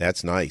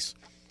 that's nice.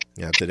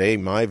 Now, today,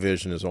 my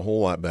vision is a whole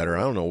lot better.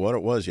 I don't know what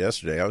it was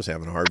yesterday. I was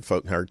having a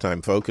hard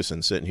time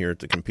focusing sitting here at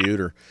the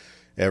computer.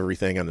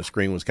 Everything on the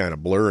screen was kind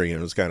of blurry,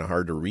 and it was kind of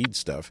hard to read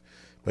stuff.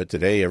 But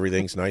today,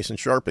 everything's nice and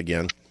sharp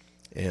again.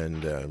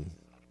 And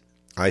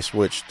I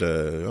switched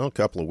a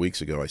couple of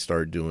weeks ago. I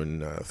started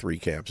doing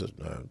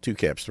 2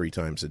 caps 3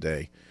 times a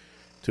day.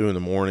 2 in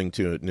the morning,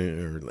 2 at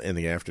noon, or in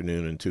the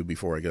afternoon, and 2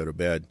 before I go to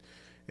bed.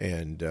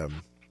 And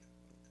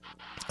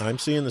I'm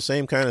seeing the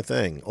same kind of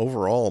thing.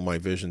 Overall, my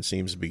vision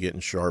seems to be getting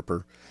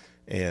sharper,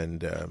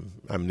 and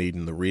I'm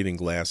needing the reading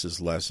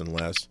glasses less and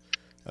less.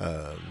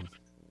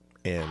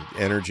 And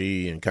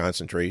energy and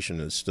concentration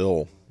is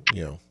still,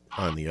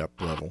 on the up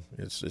level.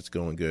 It's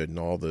going good, and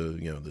all the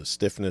the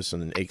stiffness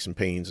and aches and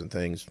pains and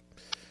things,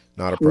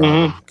 not a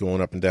problem. Mm-hmm. Going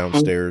up and down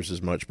stairs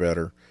is much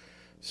better.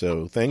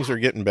 So things are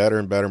getting better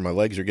and better. My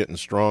legs are getting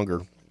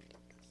stronger.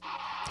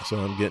 So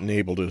I'm getting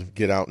able to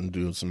get out and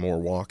do some more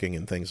walking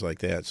and things like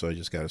that. So I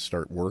just got to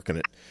start working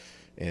it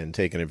and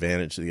taking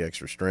advantage of the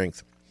extra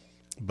strength.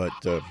 But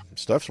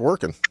stuff's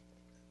working.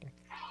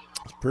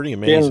 It's pretty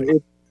amazing. Yeah,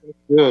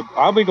 Good.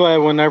 I'll be glad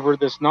whenever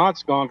this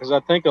knot's gone, because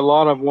I think a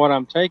lot of what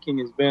I'm taking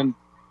has been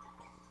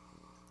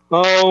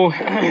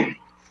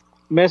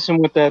messing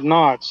with that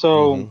knot.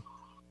 So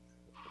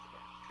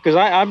because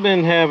I've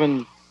been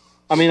having,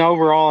 I mean,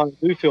 overall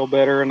I do feel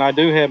better and I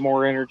do have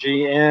more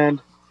energy,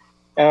 and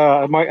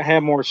I might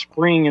have more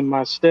spring in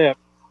my step.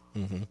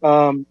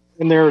 And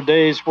there are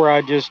days where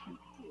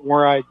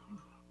I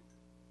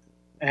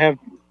have,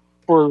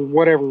 for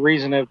whatever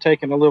reason, have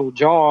taken a little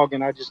jog,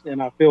 and I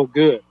feel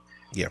good.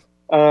 Yeah.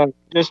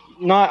 Just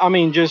not, I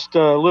mean, just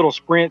a little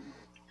sprint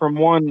from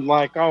one,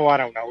 like, oh, I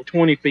don't know,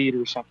 20 feet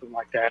or something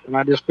like that. And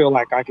I just feel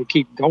like I could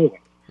keep going,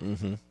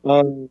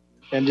 and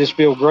just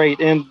feel great.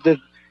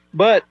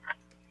 But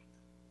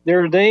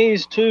there are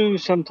days too,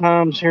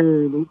 sometimes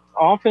here,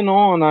 off and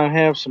on, I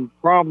have some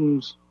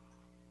problems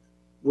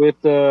with,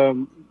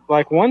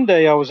 like one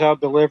day I was out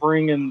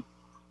delivering, and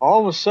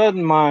all of a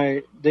sudden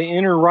the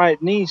inner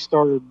right knee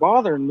started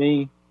bothering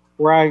me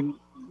where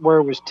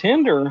it was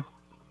tender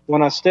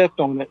when I stepped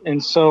on it.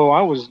 And so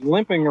I was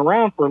limping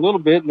around for a little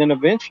bit, and then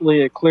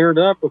eventually it cleared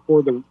up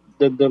before the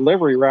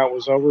delivery route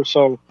was over.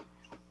 So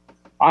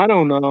I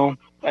don't know.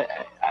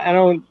 I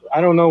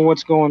don't know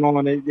what's going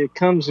on. It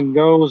comes and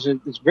goes.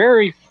 It's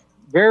very,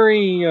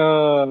 very,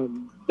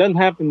 doesn't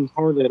happen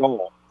hardly at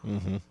all,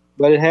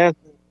 but it has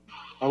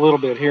a little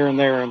bit here and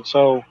there. And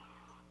so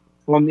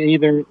on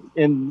either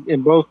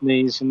in both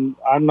knees, and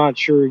I'm not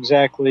sure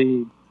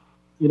exactly,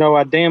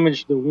 I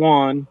damaged the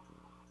one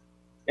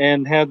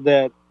and had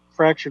that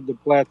fractured the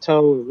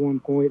plateau at one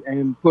point,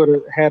 and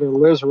had a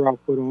Lizarol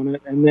put on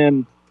it.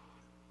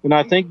 And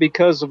I think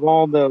because of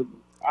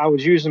I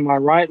was using my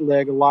right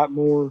leg a lot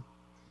more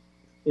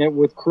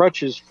with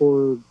crutches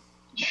for,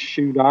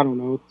 I don't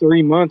know,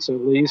 3 months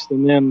at least.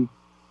 And then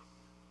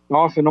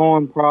off and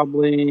on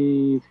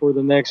probably for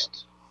the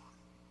next,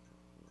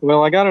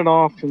 well, I got it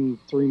off in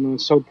 3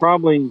 months. So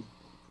probably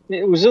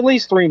it was at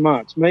least 3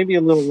 months, maybe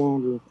a little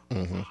longer.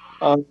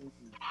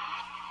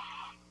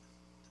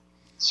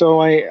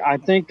 So I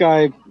think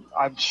I've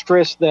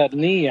stressed that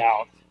knee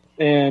out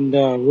and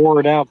wore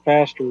it out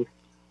faster,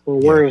 or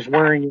where it was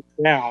wearing it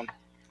down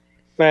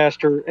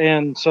faster.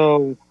 And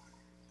so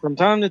from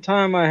time to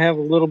time I have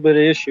a little bit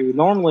of issue.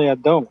 Normally I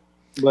don't,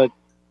 but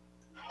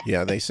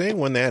yeah, they say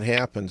when that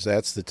happens,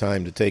 that's the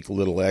time to take a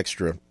little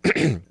extra.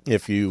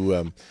 If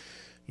you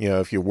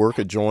if you work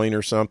a joint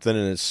or something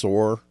and it's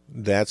sore,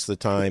 that's the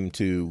time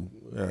to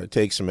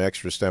take some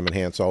extra Stem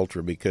Enhance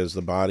Ultra, because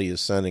the body is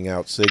sending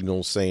out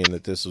signals saying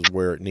that this is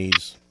where it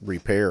needs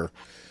repair.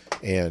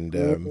 And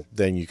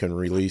then you can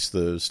release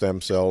the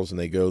stem cells and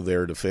they go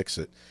there to fix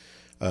it.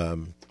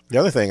 The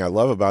other thing I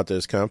love about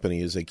this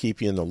company is they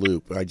keep you in the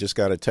loop. I just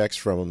got a text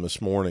from them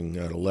this morning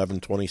at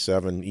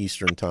 11:27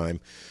 Eastern time.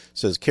 It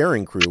says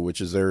Caring Crew, which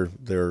is their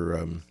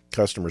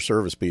customer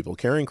service people.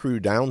 Caring Crew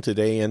down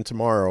today and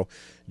tomorrow.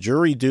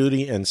 Jury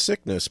duty and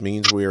sickness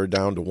means we are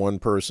down to one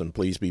person.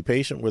 Please be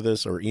patient with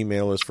us or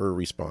email us for a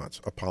response.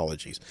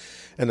 Apologies.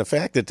 And the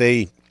fact that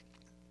they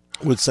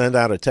would send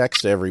out a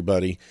text to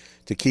everybody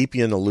to keep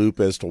you in the loop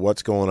as to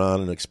what's going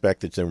on and expect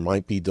that there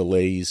might be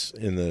delays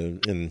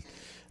in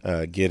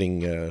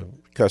getting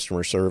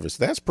customer service.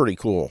 That's pretty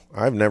cool.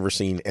 I've never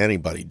seen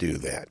anybody do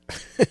that.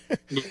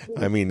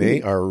 I mean,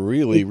 they are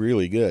really,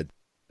 really good.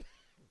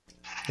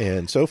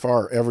 And so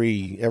far,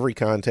 every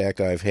contact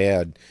I've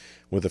had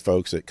with the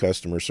folks at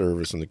customer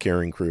service and the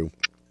Caring Crew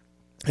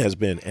has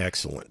been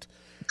excellent.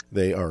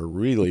 They are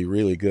really,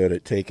 really good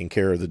at taking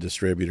care of the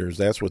distributors.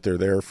 That's what they're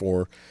there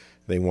for.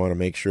 They want to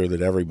make sure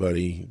that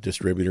everybody,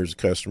 distributors,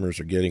 customers,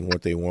 are getting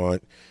what they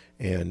want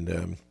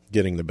and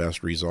getting the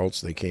best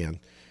results they can.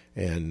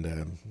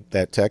 And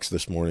that text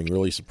this morning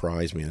really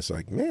surprised me. It's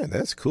like, man,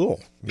 that's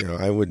cool.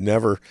 I would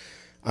never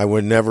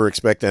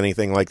expect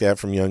anything like that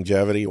from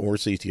Youngevity or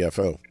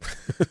CTFO.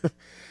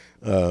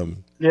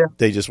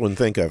 They just wouldn't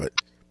think of it.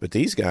 But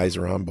these guys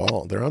are on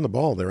ball. They're on the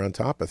ball. They're on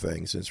top of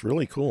things. It's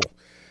really cool.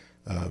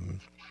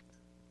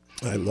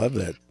 I love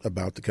that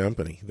about the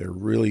company. They're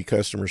really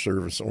customer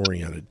service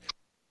oriented.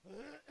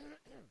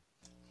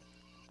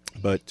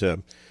 But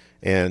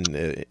and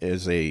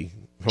as a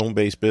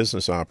home-based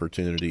business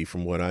opportunity,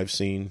 from what I've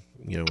seen,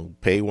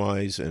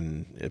 pay-wise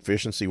and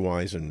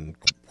efficiency-wise and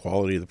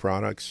quality of the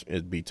products,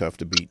 it'd be tough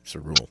to beat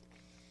Cerule.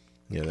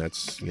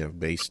 That's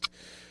based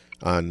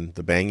on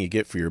the bang you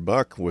get for your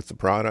buck with the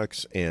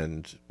products,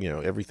 and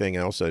everything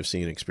else I've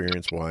seen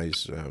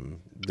experience-wise,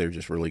 they're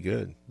just really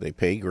good. They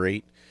pay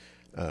great.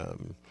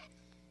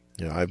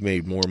 I've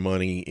made more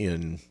money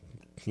in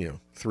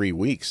 3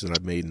 weeks than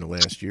I've made in the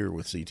last year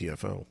with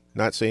CTFO.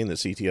 Not saying that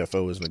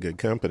CTFO isn't a good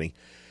company.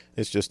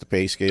 It's just the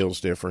pay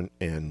scale's different,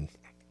 and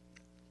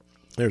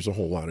there's a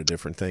whole lot of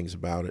different things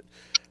about it.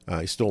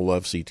 I still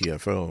love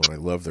CTFO, and I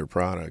love their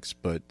products,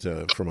 but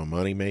from a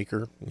money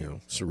maker,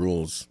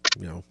 Cerule's,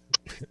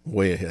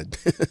 way ahead.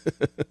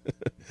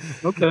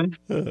 Okay.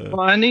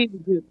 Well, I need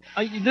to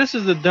get, this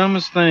is the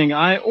dumbest thing.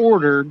 I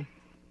ordered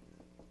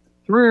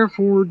 3 or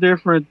 4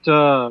 different,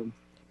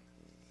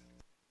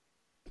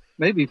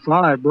 maybe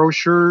 5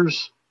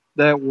 brochures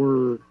that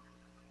were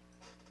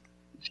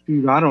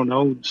I don't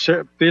know,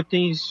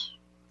 50s,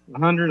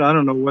 100. I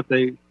don't know what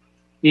they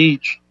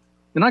each,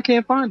 and I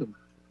can't find them.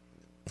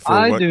 For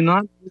I what? do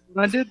not know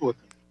what I did with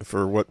them.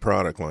 For what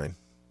product line?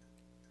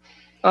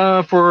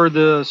 For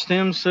the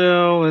stem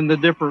cell and the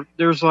different,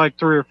 there's like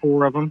 3 or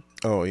 4 of them,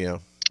 Oh yeah.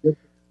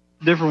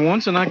 different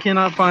ones, and I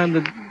cannot find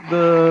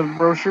the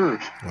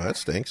brochures. Well, that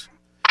stinks.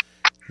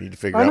 You need to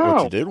figure I out what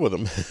you know. did with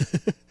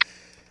them.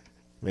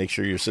 Make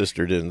sure your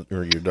sister didn't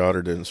or your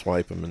daughter didn't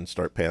swipe them and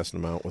start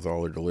passing them out with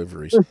all their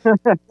deliveries.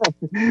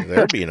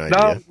 That'd be an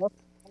idea. No,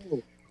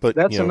 But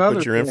that's another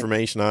put your thing.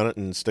 information on it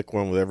and stick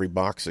one with every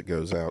box that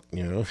goes out.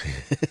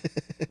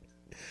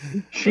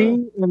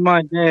 She and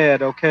my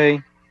dad,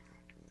 okay,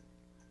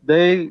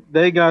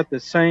 they got the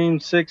same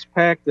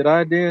 6-pack that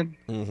I did,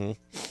 Mm-hmm.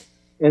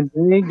 and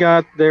they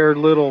got their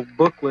little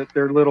booklet,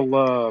 their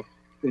little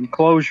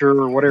enclosure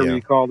or whatever Yeah.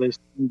 you call this.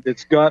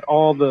 It's got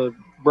all the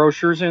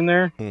brochures in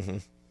there. Mm-hmm.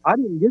 I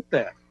didn't get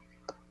that.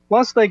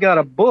 Plus, they got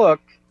a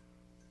book.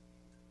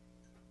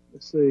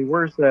 Let's see,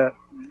 where's that?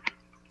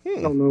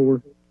 I don't know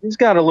where. He's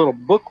got a little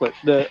booklet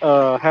that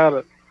how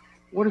to.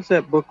 What is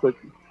that booklet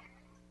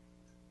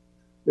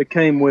that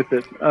came with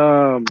it?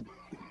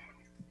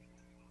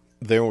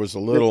 There's a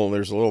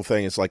little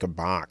thing. It's like a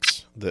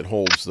box that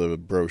holds the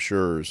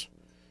brochures.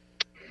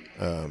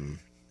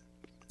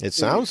 It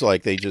sounds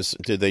like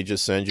did they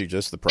just send you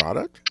just the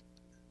product?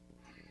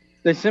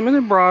 They sent me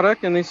the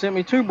product and they sent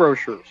me 2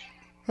 brochures.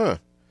 Huh.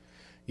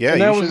 Yeah,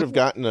 And that you should was- have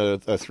gotten a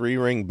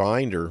 3-ring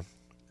binder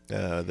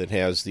that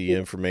has the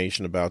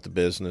information about the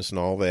business and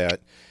all that.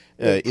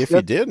 If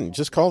you didn't,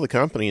 just call the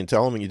company and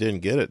tell them you didn't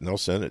get it, and they'll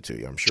send it to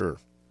you, I'm sure.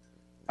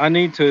 I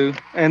need to,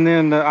 and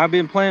then I've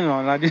been planning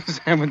on it. I just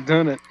haven't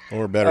done it.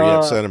 Or better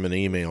yet, send them an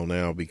email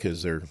now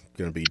because they're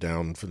going to be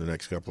down for the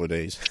next couple of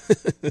days.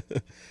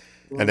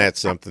 And that's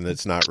something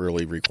that's not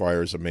really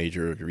requires a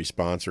major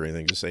response or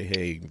anything. To say,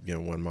 hey,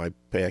 when my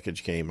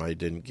package came, I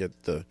didn't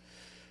get the,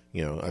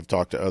 I've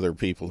talked to other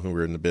people who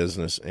were in the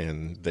business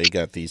and they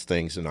got these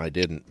things and I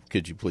didn't.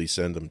 Could you please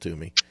send them to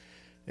me?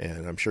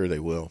 And I'm sure they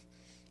will.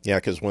 Yeah,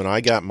 because when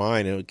I got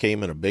mine, it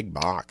came in a big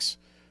box.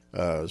 It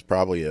was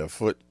probably a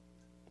foot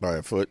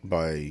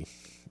by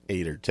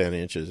 8 or 10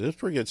 inches. It was a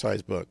pretty good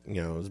sized book. It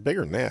was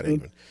bigger than that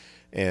even.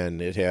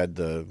 And it had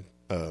the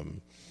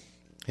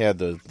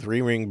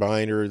 3-ring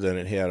binder. Then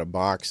it had a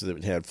box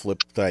that had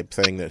flip type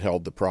thing that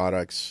held the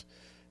products.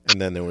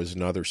 And then there was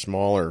another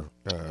smaller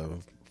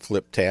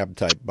flip tab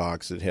type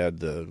box that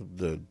had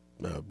the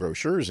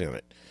brochures in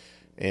it.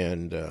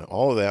 And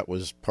all of that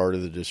was part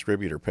of the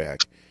distributor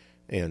pack.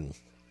 And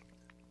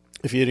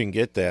if you didn't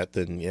get that,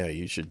 then yeah,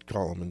 you should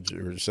call them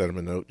or send them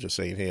a note just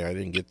saying, hey, I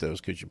didn't get those.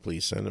 Could you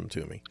please send them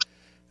to me?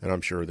 And I'm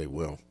sure they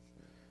will.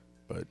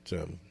 But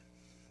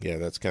yeah,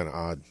 that's kind of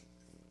odd.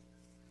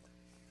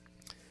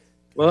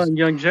 Well, and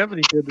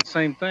Youngevity did the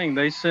same thing.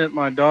 They sent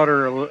my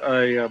daughter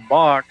a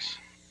box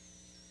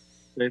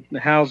that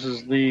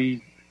houses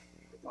the.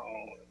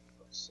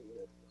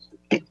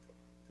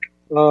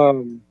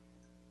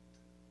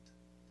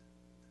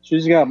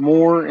 She's got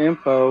more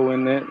info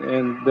in it,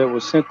 and that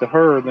was sent to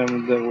her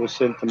than that was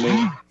sent to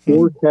me.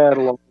 More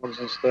catalogs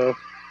and stuff.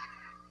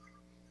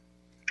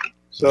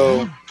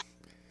 So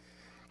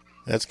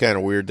that's kind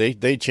of weird.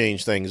 They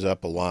change things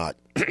up a lot.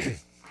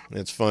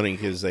 It's funny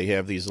because they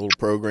have these little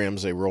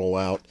programs they roll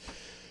out.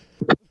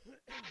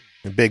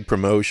 A big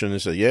promotion. They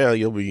say, yeah,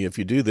 if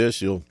you do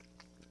this, you'll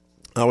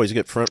always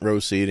get front row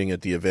seating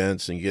at the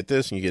events, and you get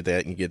this, and you get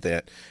that, and you get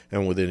that.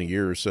 And within a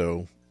year or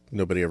so,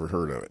 nobody ever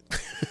heard of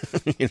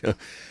it.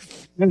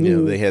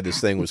 They had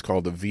this thing was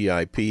called the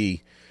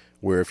VIP,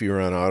 where if you were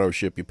on auto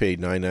ship, you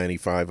paid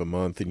 $9.95 a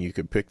month, and you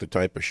could pick the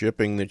type of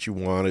shipping that you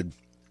wanted.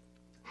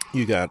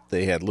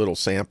 They had little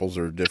samples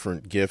or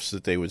different gifts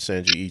that they would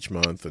send you each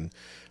month, and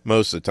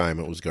most of the time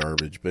it was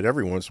garbage, but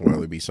every once in a while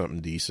there'd be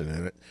something decent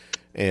in it.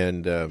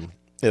 And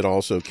it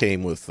also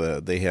came with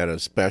they had a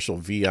special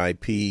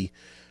VIP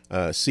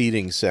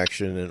seating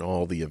section in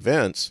all the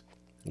events,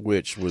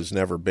 which was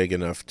never big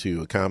enough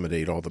to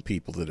accommodate all the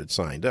people that had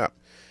signed up.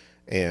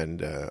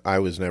 And I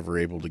was never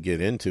able to get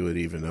into it,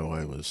 even though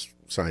I was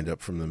signed up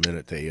from the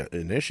minute they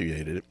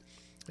initiated it.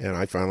 And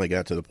I finally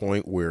got to the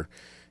point where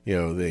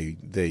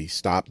they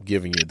stopped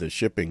giving you the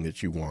shipping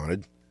that you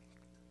wanted,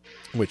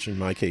 which in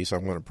my case, I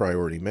wanted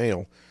priority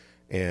mail.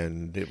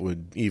 And it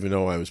would, even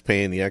though I was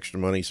paying the extra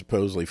money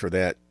supposedly for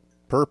that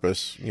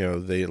purpose,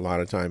 they a lot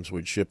of times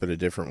would ship it a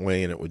different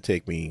way, and it would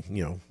take me,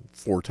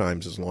 4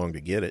 times as long to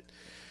get it.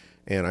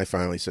 And I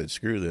finally said,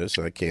 screw this.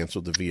 I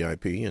canceled the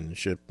VIP and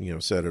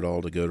set it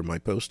all to go to my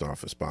post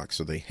office box.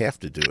 So they have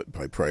to do it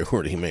by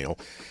priority mail.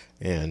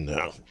 And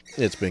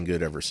it's been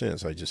good ever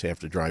since. I just have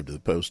to drive to the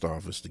post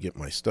office to get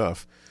my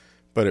stuff.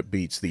 But it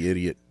beats the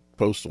idiot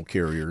postal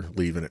carrier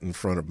leaving it in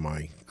front of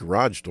my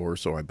garage door,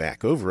 so I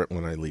back over it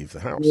when I leave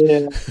the house.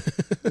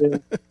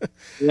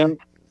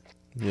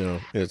 Yeah.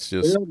 It's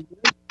just,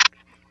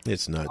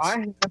 it's nuts.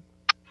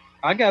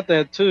 I got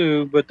that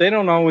too, but they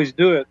don't always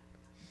do it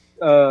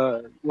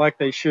like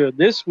they should.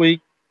 This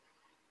week,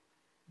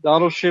 the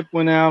auto ship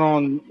went out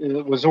on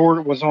was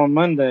on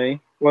Monday.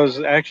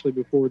 Was actually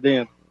before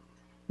then.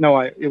 No,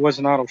 it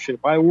wasn't auto ship.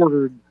 I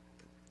ordered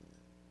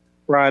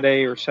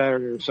Friday or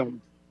Saturday or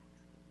something.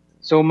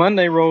 So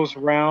Monday rolls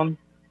around,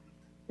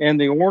 and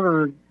the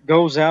order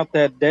goes out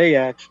that day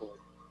actually,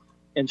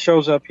 and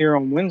shows up here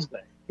on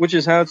Wednesday, which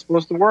is how it's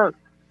supposed to work.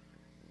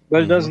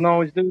 But it doesn't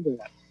always do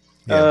that.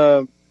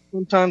 Yeah.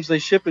 Sometimes they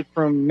ship it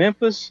from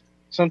Memphis.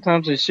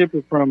 Sometimes they ship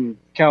it from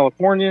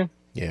California.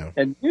 Yeah.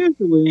 And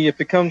usually, if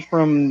it comes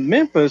from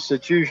Memphis,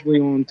 it's usually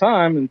on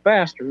time and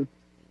faster.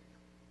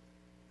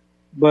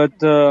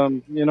 But,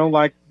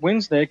 like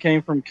Wednesday, it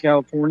came from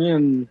California,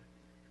 and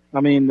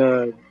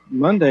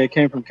Monday, it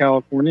came from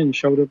California and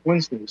showed up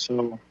Wednesday.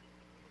 So,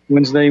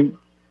 Wednesday,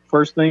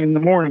 first thing in the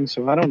morning.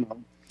 So, I don't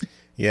know.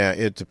 Yeah,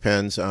 it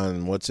depends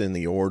on what's in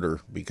the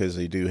order because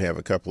they do have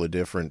a couple of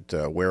different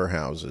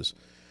warehouses.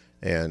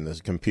 And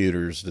the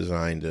computer's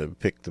designed to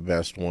pick the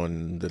best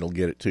one that'll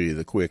get it to you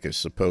the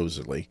quickest,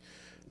 supposedly.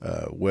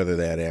 Whether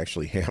that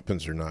actually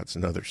happens or not is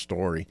another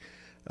story.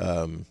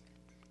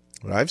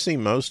 But I've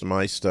seen most of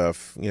my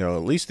stuff, at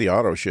least the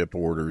auto ship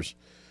orders.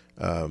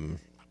 Mine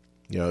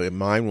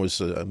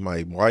was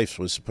my wife's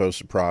was supposed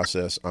to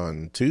process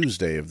on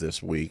Tuesday of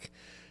this week,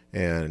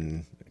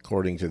 and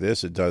according to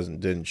this, it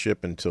didn't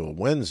ship until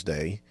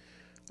Wednesday.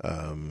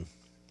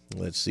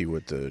 Let's see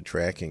what the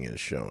tracking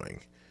is showing.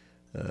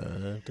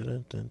 Come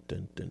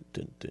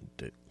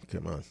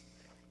on.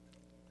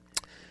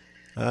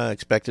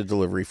 Expected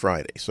delivery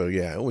Friday. So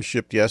yeah, it was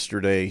shipped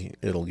yesterday.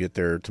 It'll get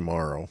there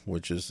tomorrow,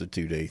 which is the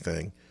 2-day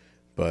thing.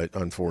 But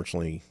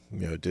unfortunately,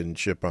 it didn't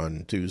ship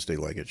on Tuesday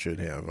like it should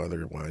have.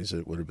 Otherwise,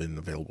 it would have been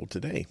available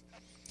today.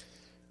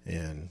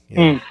 And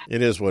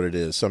it is what it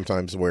is.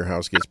 Sometimes the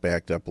warehouse gets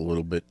backed up a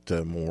little bit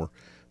more.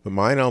 But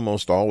mine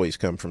almost always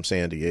come from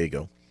San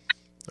Diego.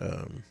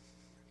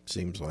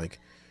 Seems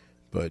like.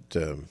 But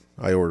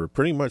I order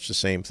pretty much the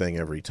same thing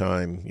every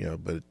time,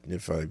 but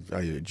if I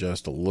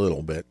adjust a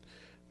little bit.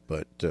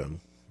 But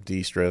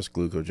de-stress,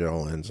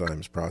 glucogel,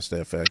 enzymes,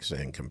 ProstFX,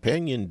 and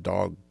companion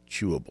dog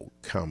chewable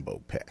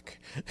combo pack.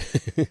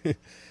 The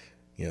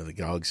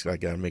dogs, I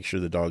got to make sure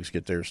the dogs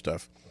get their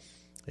stuff.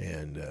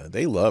 And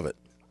they love it.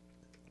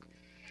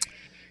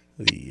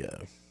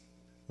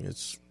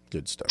 It's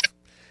good stuff.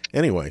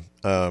 Anyway.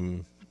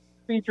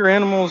 Feed your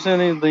animals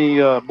any of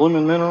the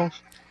blooming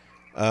minerals?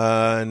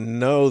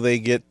 No, they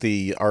get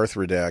the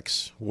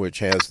Arthrodex, which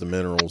has the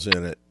minerals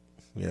in it.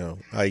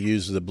 I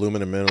use the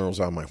Blumina minerals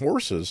on my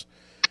horses,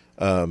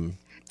 and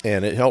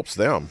it helps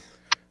them.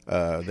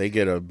 They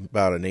get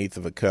about 1/8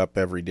 of a cup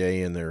every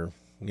day in their,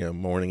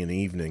 morning and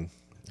evening.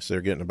 So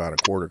they're getting about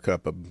 1/4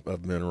 cup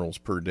of minerals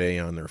per day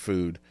on their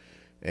food,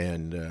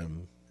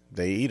 and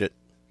they eat it.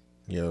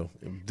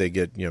 They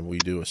get, we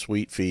do a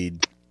sweet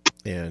feed,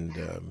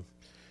 and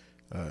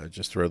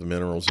just throw the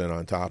minerals in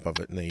on top of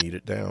it, and they eat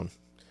it down.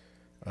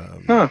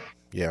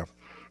 Yeah.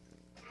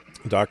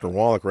 Dr.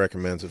 Wallach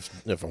recommends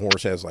if a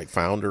horse has like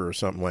founder or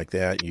something like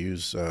that,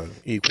 use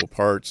equal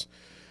parts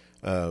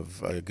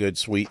of a good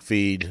sweet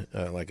feed,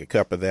 like a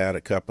cup of that,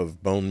 a cup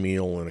of bone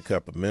meal, and a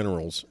cup of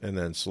minerals, and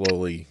then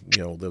slowly,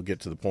 they'll get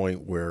to the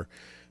point where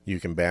you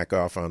can back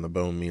off on the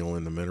bone meal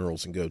and the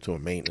minerals and go to a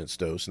maintenance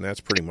dose, and that's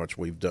pretty much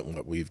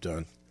what we've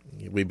done.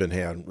 They've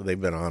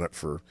been on it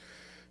for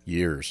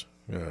years,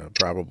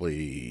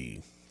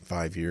 probably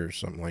 5 years,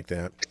 something like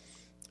that.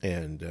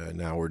 And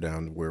now we're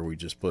down to where we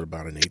just put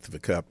about 1/8 of a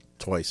cup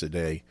twice a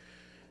day.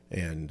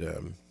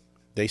 And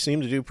they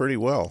seem to do pretty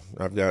well.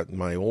 I've got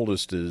my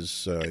oldest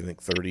is, I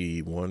think,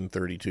 31,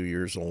 32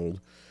 years old.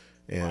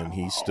 And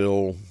he's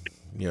still,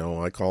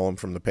 I call him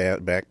from the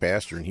back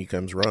pasture and he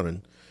comes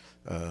running.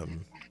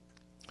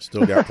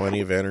 Still got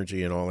plenty of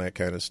energy and all that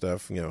kind of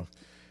stuff,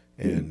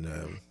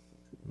 And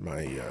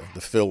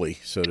the filly,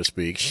 so to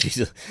speak,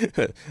 she's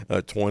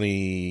a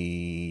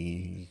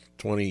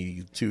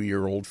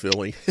 22-year-old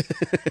filly.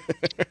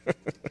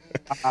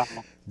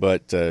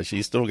 But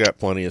she's still got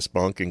plenty of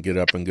spunk and get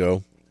up and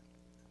go.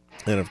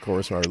 And of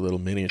course, our little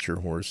miniature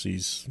horse,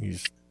 he's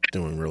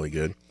doing really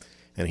good,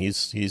 and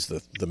he's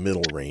the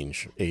middle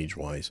range age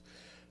wise.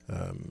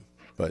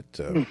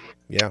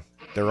 Yeah,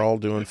 they're all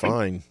doing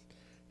fine,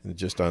 and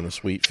just on the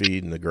sweet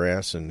feed and the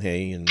grass and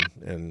hay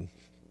and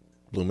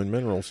blooming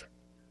minerals.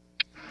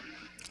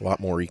 A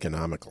lot more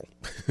economical.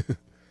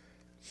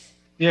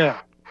 Yeah.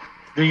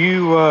 Do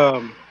you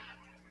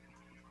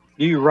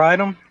ride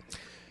them?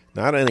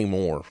 Not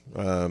anymore.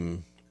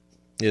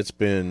 It's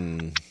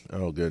been,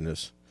 oh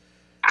goodness,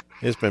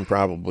 it's been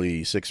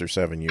probably 6 or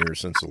 7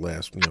 years since the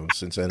last,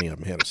 since any of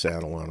them had a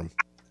saddle on them.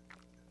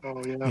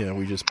 Oh yeah.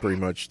 We just pretty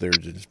much, they're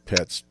just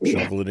pets.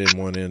 Shovel it in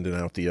one end and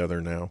out the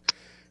other now.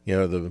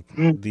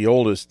 The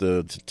oldest,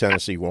 the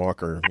Tennessee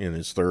Walker in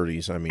his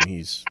 30s. I mean,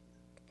 he's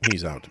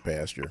out to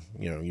pasture.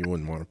 You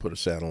wouldn't want to put a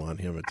saddle on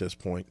him at this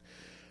point.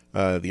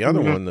 The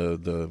other one,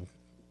 the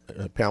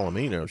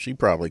Palomino, she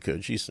probably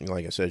could. She's,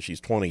 like I said, she's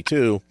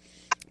 22,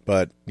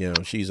 but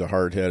she's a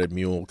hard-headed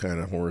mule kind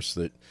of horse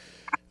that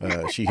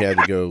she had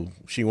to go.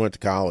 She went to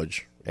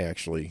college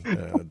actually.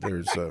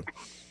 There's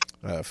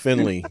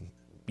Findlay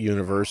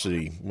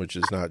University, which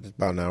is not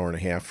about an hour and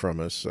a half from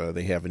us.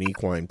 They have an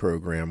equine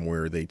program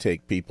where they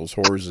take people's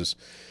horses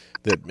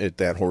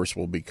that horse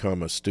will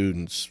become a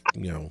student's,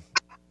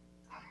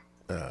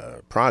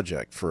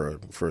 project for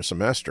a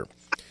semester.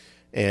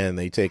 And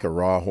they take a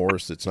raw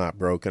horse that's not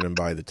broken, and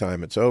by the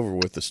time it's over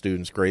with, the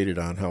students graded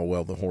on how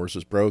well the horse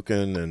is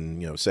broken,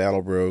 and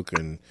saddle broke,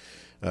 and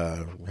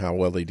how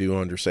well they do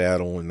under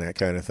saddle and that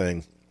kind of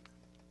thing.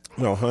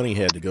 Well, Honey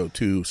had to go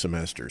 2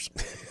 semesters.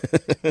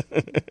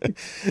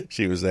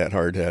 She was that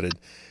hard-headed,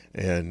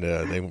 and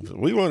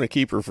we want to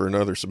keep her for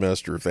another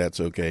semester if that's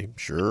okay.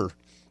 Sure,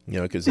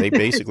 because they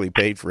basically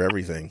paid for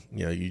everything.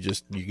 You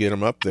get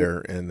them up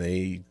there, and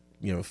they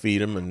feed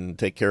them and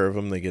take care of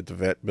them. They get the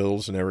vet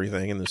bills and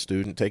everything, and the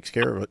student takes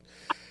care of it.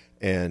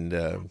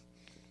 And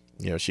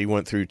she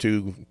went through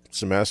 2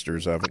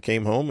 semesters of it,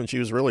 came home, and she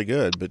was really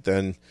good. But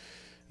then,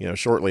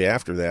 shortly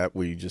after that,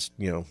 we just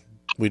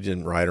we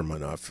didn't ride them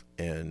enough,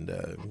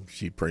 and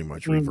she pretty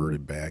much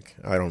reverted back.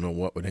 I don't know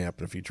what would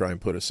happen if you try and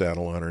put a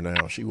saddle on her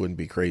now. She wouldn't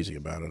be crazy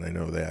about it. I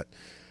know that.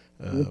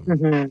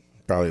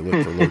 Probably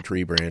look for low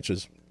tree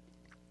branches.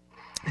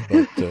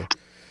 But,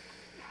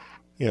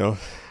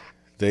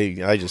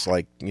 I just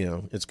like,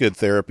 it's good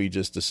therapy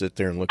just to sit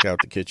there and look out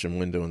the kitchen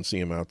window and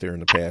see them out there in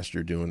the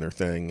pasture doing their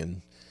thing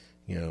and,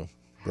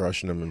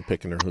 brushing them and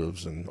picking their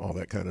hooves and all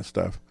that kind of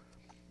stuff.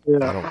 Yeah.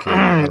 I don't care.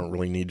 I don't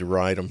really need to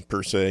ride them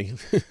per se.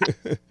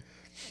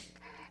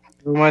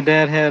 My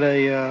dad had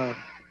a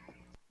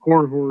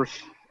quarter horse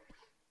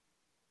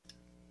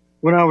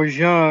when I was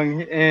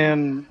young,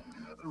 and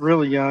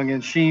really young,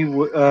 and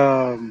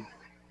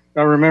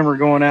I remember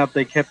going out,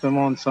 they kept him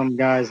on some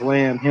guy's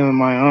land, him and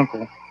my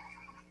uncle.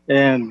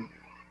 And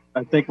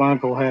I think my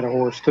uncle had a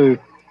horse too.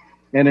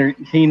 And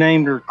he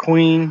named her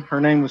Queen.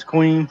 Her name was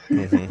Queen.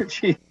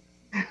 Mm-hmm.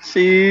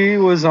 She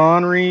was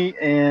ornery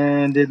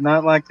and did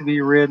not like to be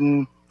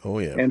ridden. Oh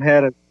yeah.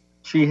 And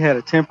she had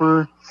a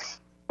temper.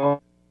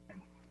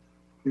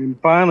 And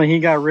finally he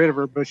got rid of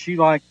her, but she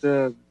liked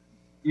if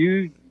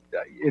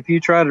you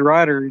tried to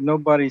ride her,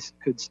 nobody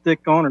could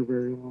stick on her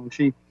very long.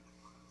 She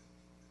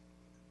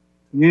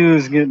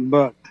was getting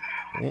bucked.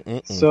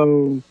 Mm-mm-mm.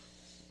 So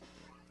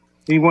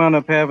he wound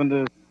up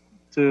having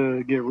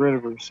to get rid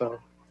of her. So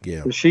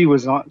yeah, but she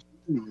was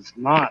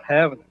not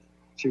having it.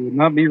 She would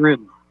not be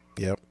ridden.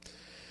 Yep.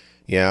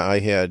 Yeah, I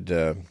had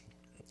the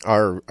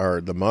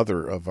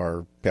mother of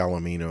our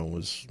Palomino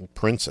was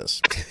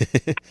Princess,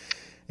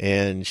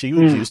 and she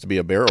used to be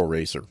a barrel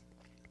racer.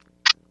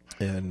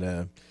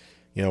 And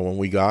when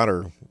we got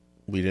her,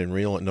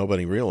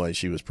 nobody realized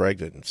she was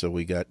pregnant, so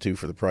we got 2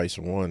 for the price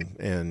of 1.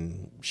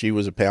 And she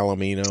was a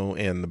Palomino,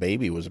 and the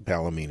baby was a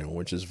Palomino,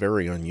 which is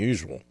very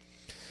unusual.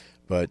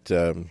 But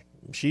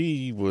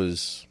she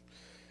was,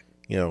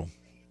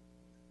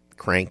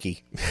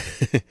 cranky.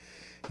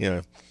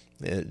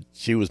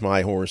 She was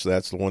my horse.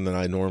 That's the one that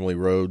I normally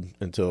rode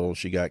until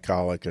she got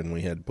colic, and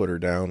we had to put her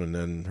down. And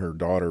then her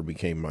daughter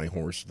became my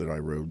horse that I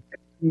rode.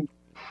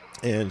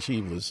 And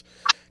she was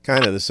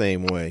kind of the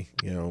same way.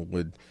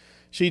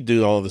 She'd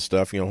do all the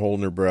stuff,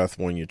 holding her breath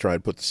when you try to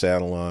put the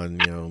saddle on,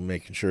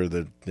 making sure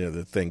that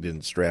the thing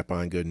didn't strap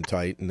on good and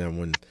tight. And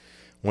then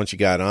once you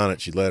got on it,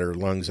 she'd let her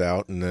lungs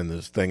out, and then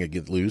the thing would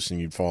get loose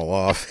and you'd fall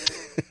off.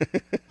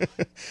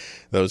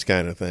 Those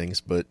kind of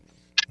things. But,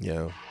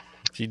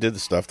 she did the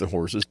stuff that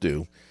horses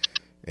do,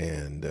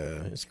 and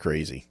it's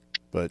crazy.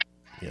 But,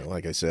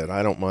 like I said,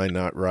 I don't mind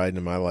not riding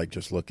them. I like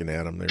just looking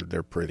at them.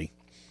 They're pretty.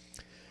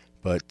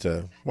 But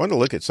wanted to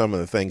look at some of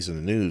the things in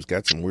the news.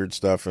 Got some weird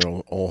stuff.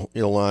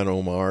 Ilhan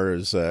Omar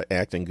is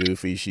acting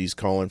goofy. She's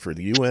calling for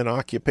the UN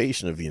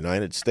occupation of the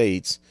United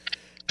States.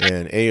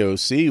 And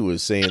AOC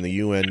was saying the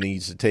UN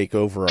needs to take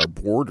over our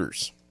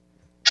borders.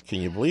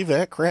 Can you believe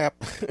that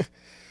crap?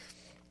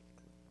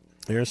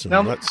 There's some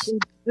nuts.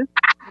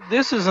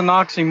 This is an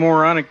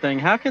oxymoronic thing.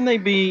 How can they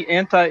be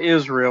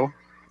anti-Israel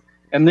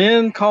and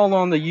then call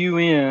on the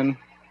UN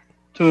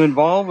to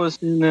involve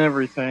us in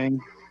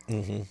everything?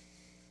 Mm-hmm.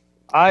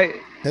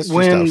 That's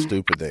just how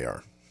stupid they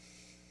are.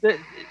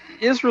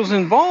 Israel's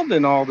involved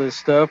in all this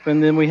stuff,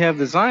 and then we have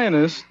the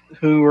Zionists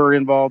who are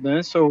involved in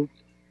it. So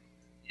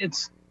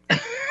it's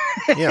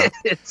yeah.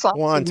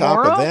 Well, on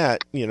top of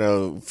that,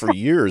 for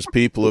years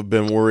people have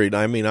been worried.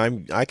 I mean,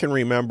 I can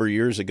remember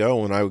years ago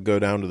when I would go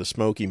down to the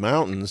Smoky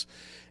Mountains,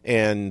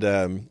 and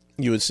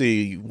you would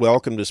see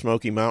 "Welcome to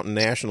Smoky Mountain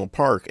National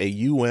Park, a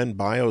UN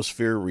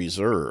Biosphere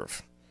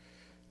Reserve."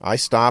 I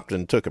stopped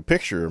and took a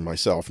picture of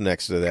myself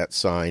next to that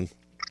sign.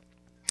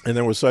 And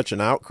there was such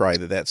an outcry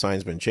that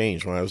sign's been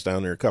changed. When I was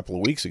down there a couple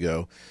of weeks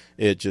ago,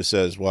 it just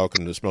says,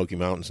 "Welcome to Smoky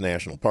Mountains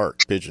National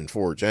Park, Pigeon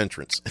Forge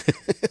entrance."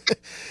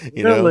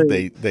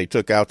 Really? They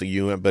took out the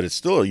UN, but it's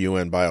still a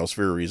UN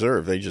Biosphere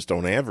Reserve. They just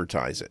don't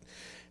advertise it.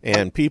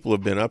 And people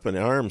have been up in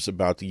arms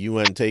about the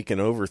UN taking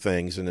over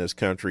things in this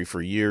country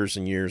for years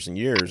and years and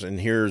years.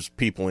 And here's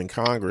people in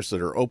Congress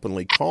that are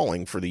openly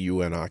calling for the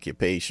UN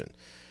occupation.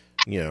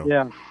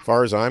 As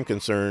far as I'm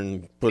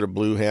concerned, put a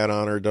blue hat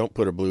on her, don't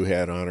put a blue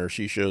hat on her.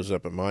 She shows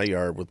up at my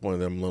yard with one of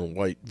them little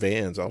white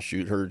vans, I'll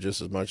shoot her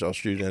just as much I'll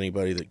shoot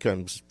anybody that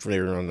comes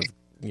there on the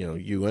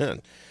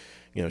UN.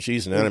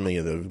 She's an enemy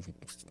of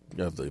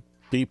the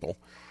people.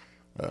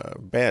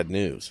 Bad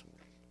news.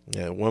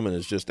 Yeah, a woman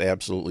is just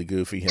absolutely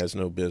goofy, has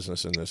no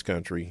business in this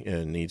country,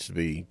 and needs to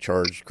be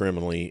charged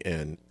criminally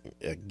and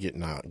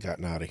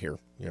gotten out of here.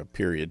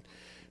 Period.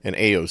 And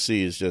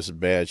AOC is just as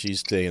bad.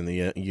 She's saying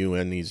the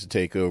UN needs to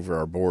take over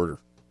our border.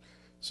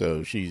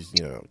 So she's,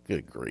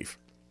 good grief.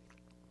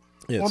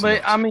 Well,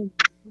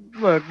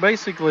 look,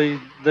 basically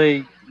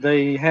they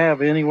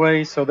have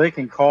anyway, so they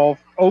can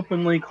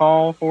openly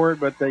call for it,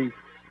 but they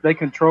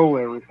control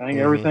everything. Mm-hmm.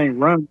 Everything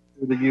runs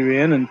through the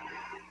UN, and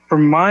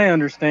from my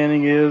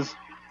understanding is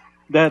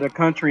that a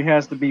country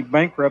has to be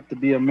bankrupt to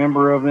be a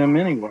member of them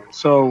anyway.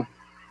 So,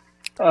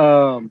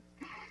 at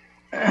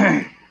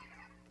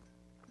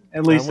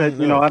least that's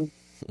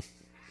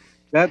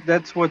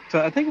what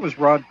I think it was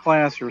Rod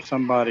Class or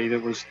somebody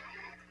that was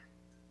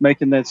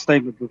making that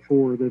statement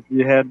before, that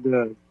you had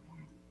to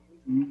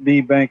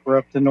be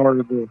bankrupt in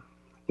order to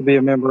be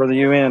a member of the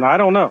UN. I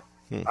don't know.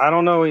 I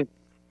don't know,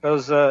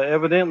 because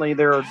evidently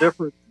there are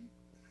different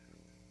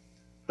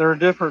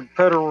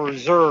Federal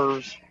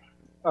Reserves,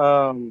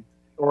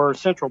 or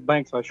central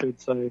banks, I should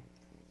say,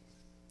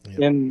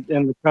 in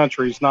the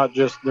countries.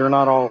 They're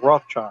not all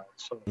Rothschilds.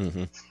 So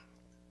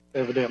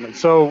evidently,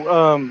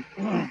 so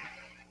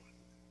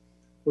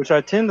which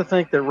I tend to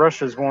think that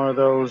Russia's one of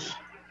those,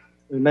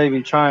 and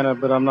maybe China,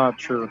 but I'm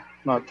not sure,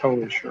 not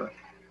totally sure.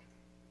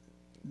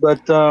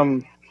 But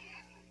the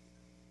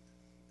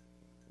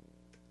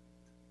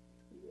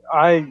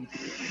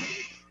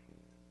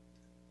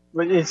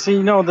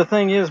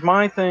thing is,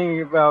 my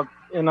thing about,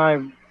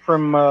 and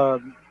from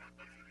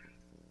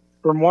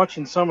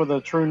watching some of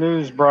the True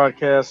News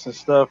broadcasts and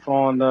stuff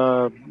on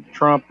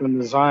Trump and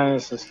the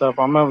Zionists and stuff,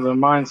 I'm of the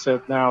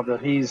mindset now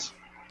that a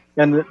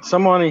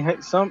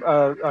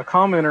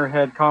commenter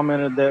had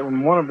commented that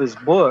in one of his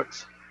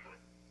books,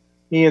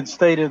 he had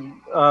stated,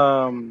 it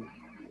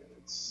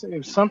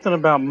was something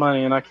about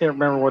money, and I can't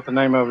remember what the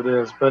name of it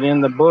is, but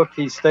in the book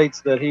he states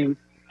that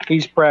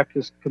he's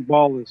practiced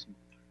Kabbalah.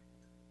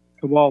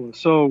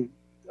 So,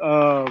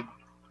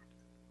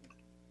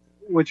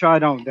 which I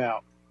don't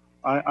doubt.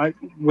 I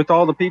with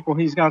all the people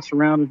he's got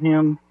surrounding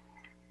him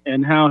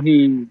and how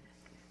he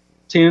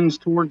tends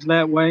towards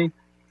that way,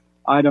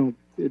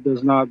 it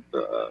does not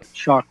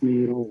shock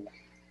me at all.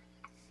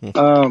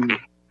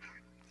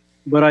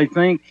 But I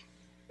think,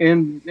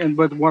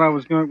 but where I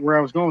was going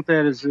with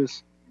that is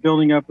this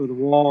building up of the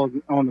wall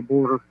on the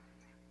border.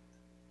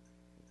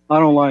 I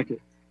don't like it.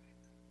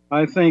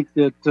 I think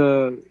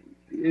that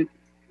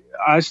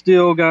I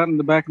still got in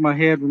the back of my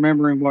head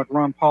remembering what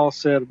Ron Paul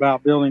said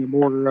about building a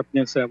border up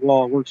against that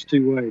wall. It works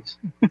two ways.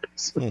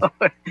 So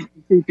you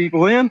keep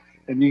people in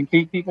and you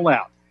can keep people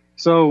out.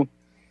 So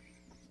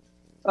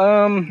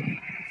I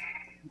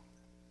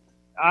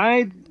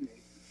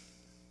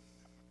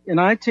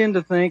tend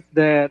to think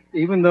that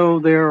even though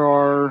there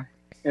are,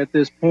 at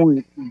this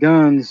point,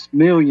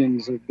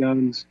 millions of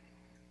guns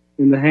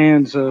in the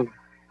hands of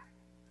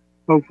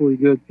hopefully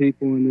good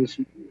people in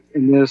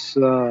this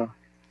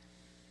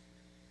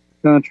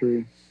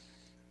country,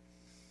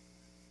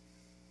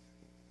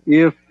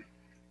 even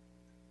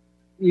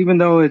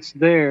though it's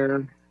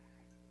there,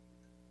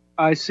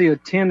 I see a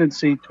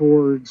tendency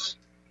towards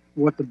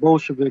what the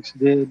Bolsheviks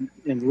did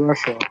in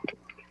Russia,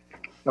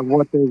 of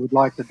what they would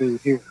like to do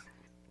here.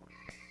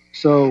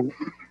 So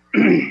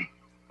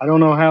I don't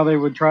know how they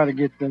would try to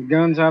get the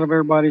guns out of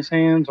everybody's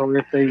hands, or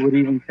if they would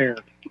even care.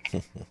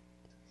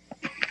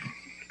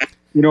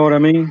 You know what I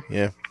mean?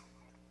 Yeah.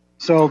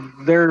 So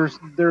there's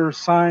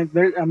signs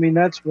there. I mean,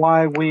 that's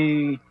not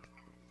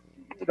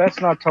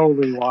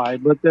totally why,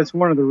 but that's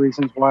one of the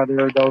reasons why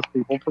there are those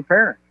people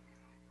preparing.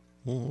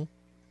 Mm-hmm.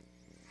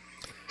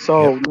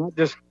 So not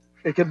just,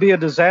 it could be a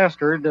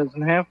disaster. It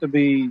doesn't have to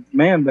be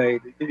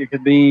man-made. It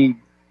could be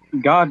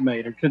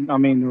God-made. Or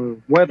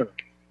weather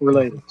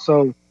related.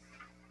 So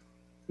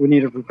we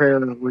need to prepare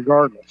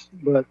regardless.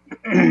 But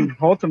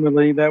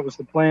ultimately, that was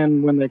the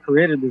plan when they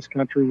created this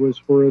country, was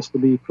for us to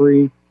be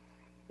free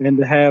and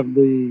to have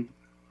the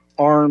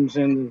arms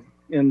in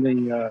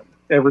the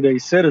everyday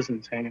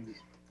citizens' hands.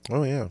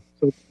 Oh, yeah.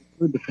 So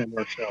we could defend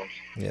ourselves.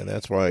 Yeah,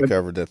 that's why I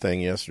covered that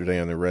thing yesterday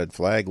on the red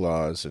flag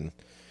laws, and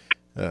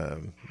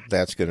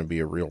that's going to be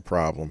a real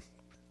problem.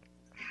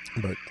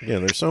 But,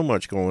 there's so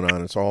much going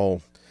on. It's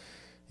all,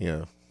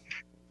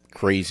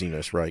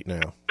 craziness right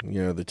now.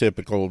 The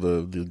typical,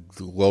 the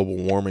global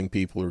warming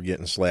people are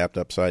getting slapped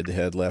upside the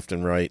head left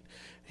and right.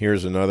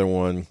 Here's another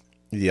one.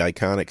 The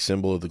iconic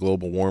symbol of the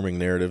global warming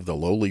narrative, the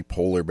lowly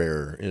polar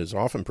bear, is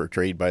often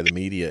portrayed by the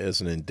media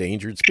as an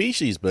endangered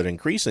species, but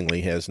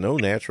increasingly has no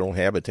natural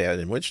habitat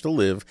in which to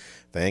live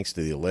thanks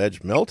to the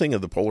alleged melting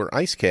of the polar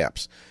ice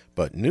caps.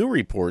 But new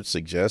reports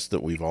suggest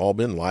that we've all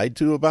been lied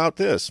to about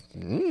this.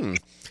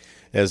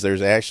 As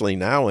there's actually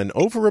now an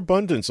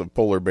overabundance of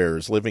polar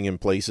bears living in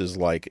places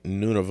like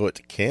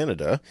Nunavut,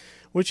 Canada,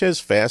 which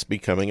has fast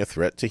becoming a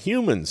threat to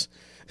humans.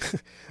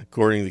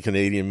 According to the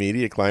Canadian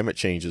media, climate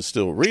change is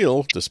still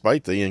real,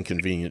 despite the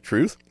inconvenient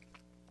truth.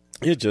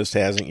 It just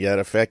hasn't yet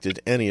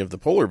affected any of the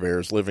polar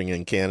bears living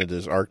in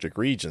Canada's Arctic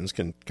regions,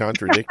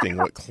 contradicting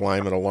what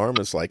climate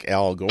alarmists like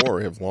Al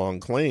Gore have long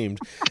claimed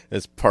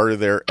as part of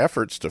their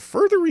efforts to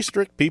further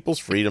restrict people's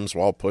freedoms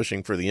while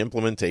pushing for the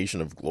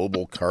implementation of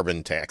global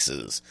carbon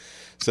taxes.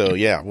 So,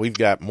 yeah, we've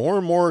got more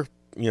and more,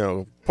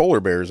 polar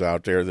bears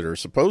out there that are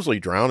supposedly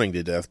drowning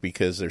to death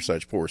because they're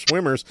such poor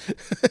swimmers,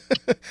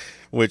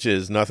 which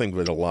is nothing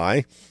but a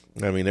lie.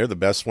 I mean, they're the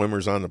best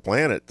swimmers on the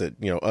planet that,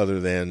 other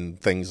than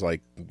things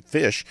like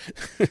fish.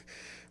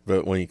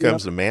 But when it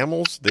comes to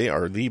mammals, they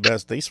are the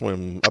best. They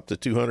swim up to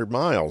 200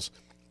 miles.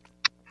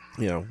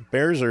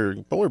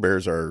 Polar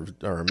bears are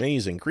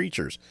amazing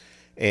creatures.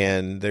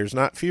 And there's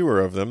not fewer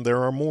of them.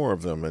 There are more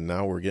of them. And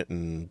now we're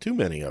getting too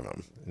many of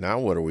them. Now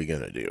what are we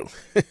going to do?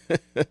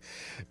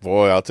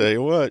 Boy, I'll tell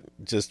you what,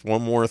 just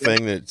one more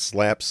thing that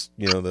slaps,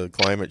 the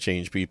climate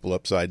change people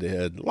upside the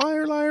head.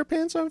 Liar, liar,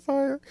 pants on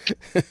fire.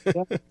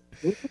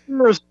 Isn't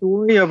there a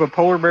story of a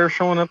polar bear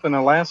showing up in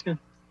Alaska?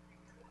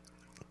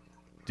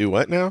 Do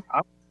what now?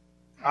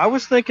 I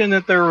was thinking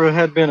that there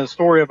had been a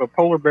story of a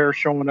polar bear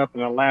showing up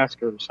in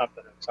Alaska or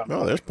something.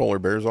 Oh, there's polar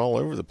bears all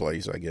over the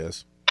place, I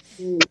guess.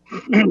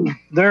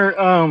 They're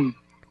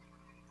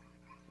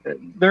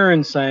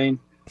insane.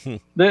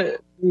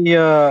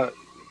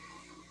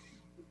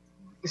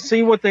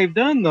 See, what they've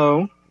done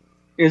though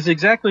is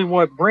exactly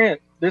what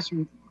this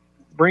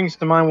brings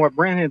to mind what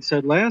Brent had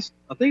said I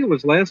think it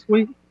was last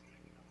week,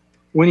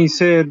 when he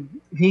said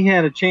he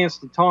had a chance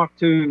to talk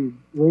to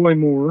Roy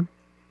Moore,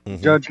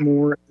 Judge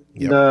Moore,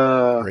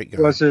 and, great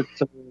guy. Was it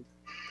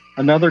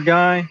another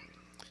guy?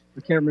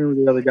 I can't remember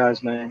the other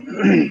guy's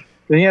name.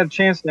 But he had a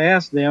chance to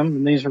ask them,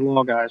 and these are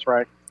law guys,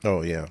 right?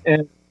 Oh, yeah.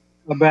 And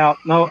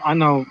I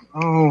know.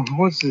 Oh,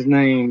 what's his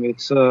name?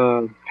 It's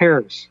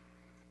Paris.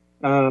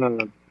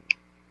 The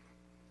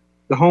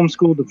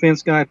homeschool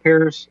defense guy,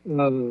 Paris.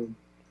 I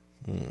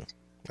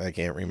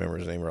can't remember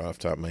his name right off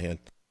the top of my head.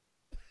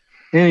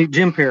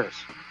 Jim Paris.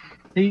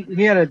 He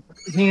had a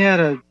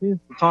chance to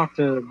talk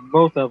to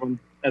both of them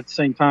at the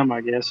same time,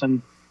 I guess,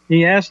 and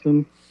he asked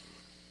them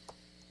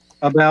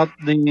about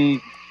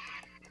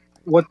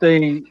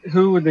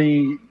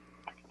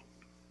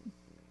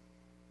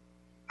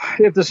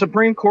if the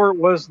Supreme Court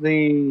was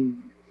the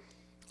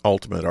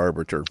ultimate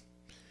arbiter.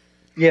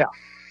 Yeah.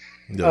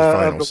 The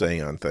final say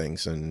on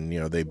things, and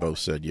they both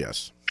said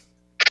yes.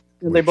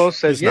 And they both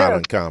said yes. It's not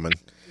uncommon.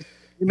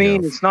 You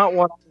mean it's not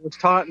what was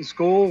taught in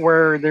school,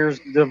 where there's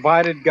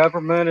divided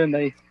government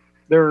and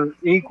they're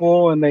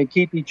equal and they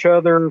keep each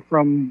other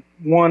from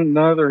one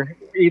another,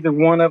 either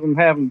one of them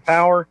having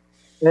power,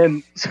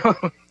 and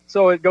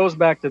so it goes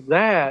back to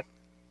that.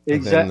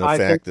 Exactly. And the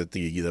fact that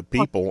the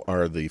people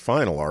are the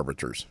final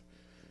arbiters.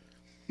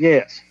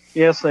 Yes,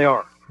 they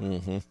are.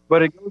 Mm-hmm.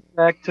 But it goes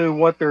back to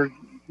what they're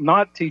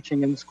not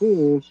teaching in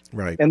schools,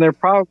 right? And they're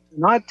probably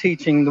not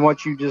teaching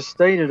what you just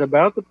stated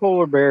about the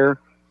polar bear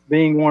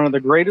being one of the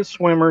greatest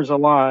swimmers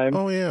alive.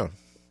 Oh, yeah.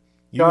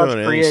 You go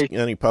to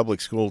any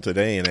public school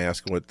today and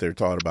ask what they're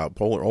taught about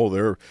polar. Oh,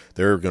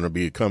 they're going to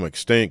become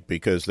extinct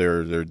because they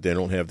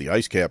don't have the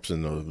ice caps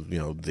and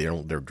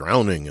they're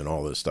drowning and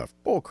all this stuff.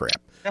 Bull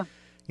crap.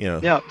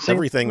 Yeah.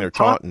 Everything they're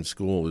taught in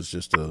school is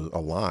just a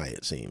lie.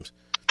 It seems.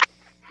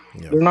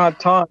 They're not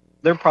taught.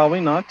 They're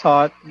probably not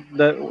taught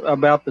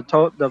about the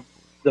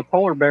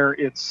polar bear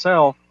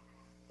itself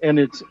and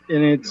its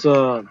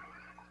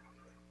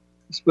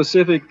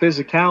specific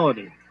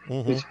physicality,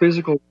 its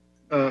physical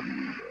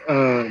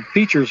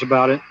features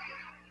about it.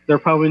 They're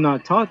probably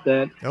not taught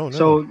that. Oh, no.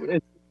 So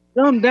it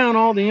dumbed down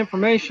all the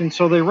information.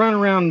 So they run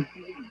around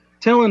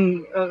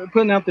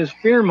putting out this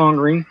fear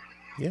mongering.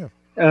 Yeah.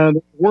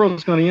 The world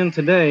is going to end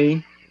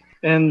today,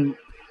 and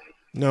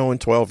no, in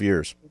 12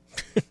 years.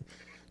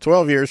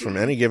 12 years from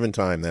any given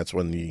time, that's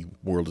when the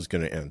world is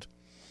going to end.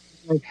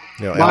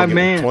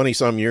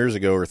 20-some years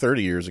ago or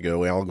 30 years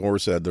ago, Al Gore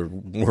said the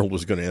world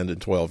was going to end in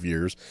 12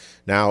 years.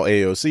 Now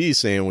AOC is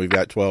saying we've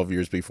got 12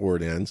 years before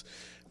it ends.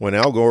 When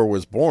Al Gore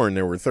was born,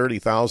 there were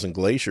 30,000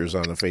 glaciers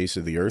on the face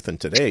of the earth, and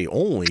today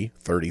only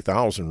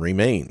 30,000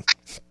 remain.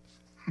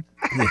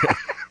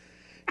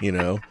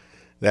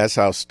 That's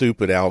how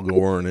stupid Al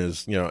Gore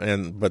is,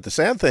 but the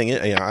sad thing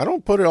is, I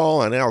don't put it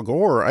all on Al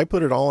Gore. I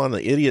put it all on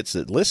the idiots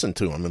that listen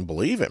to him and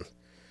believe him.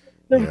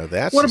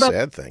 That's the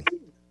sad thing.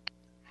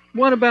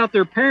 What about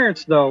their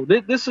parents, though?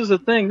 This is the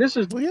thing. This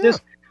is this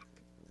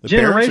the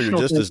parents are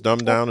just as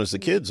dumbed down as the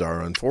kids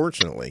are,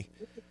 unfortunately.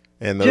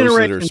 And those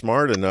that are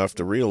smart enough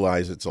to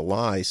realize it's a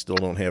lie still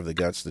don't have the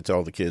guts to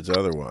tell the kids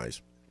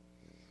otherwise.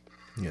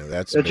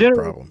 That's a big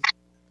problem.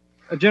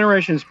 A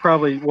generation is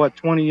probably,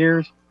 20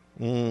 years?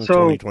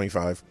 20,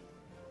 25.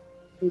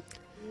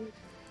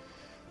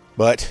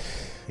 But,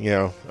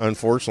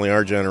 unfortunately,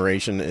 our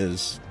generation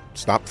is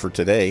stopped for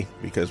today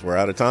because we're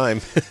out of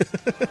time.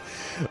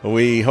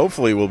 We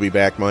hopefully will be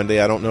back Monday.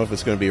 I don't know if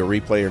it's going to be a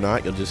replay or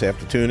not. You'll just have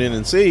to tune in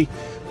and see.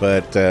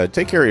 But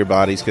take care of your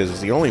bodies because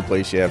it's the only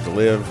place you have to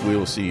live. We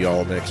will see you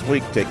all next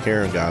week. Take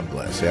care and God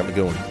bless. Have a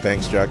good one.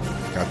 Thanks, Chuck.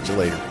 Talk to you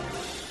later.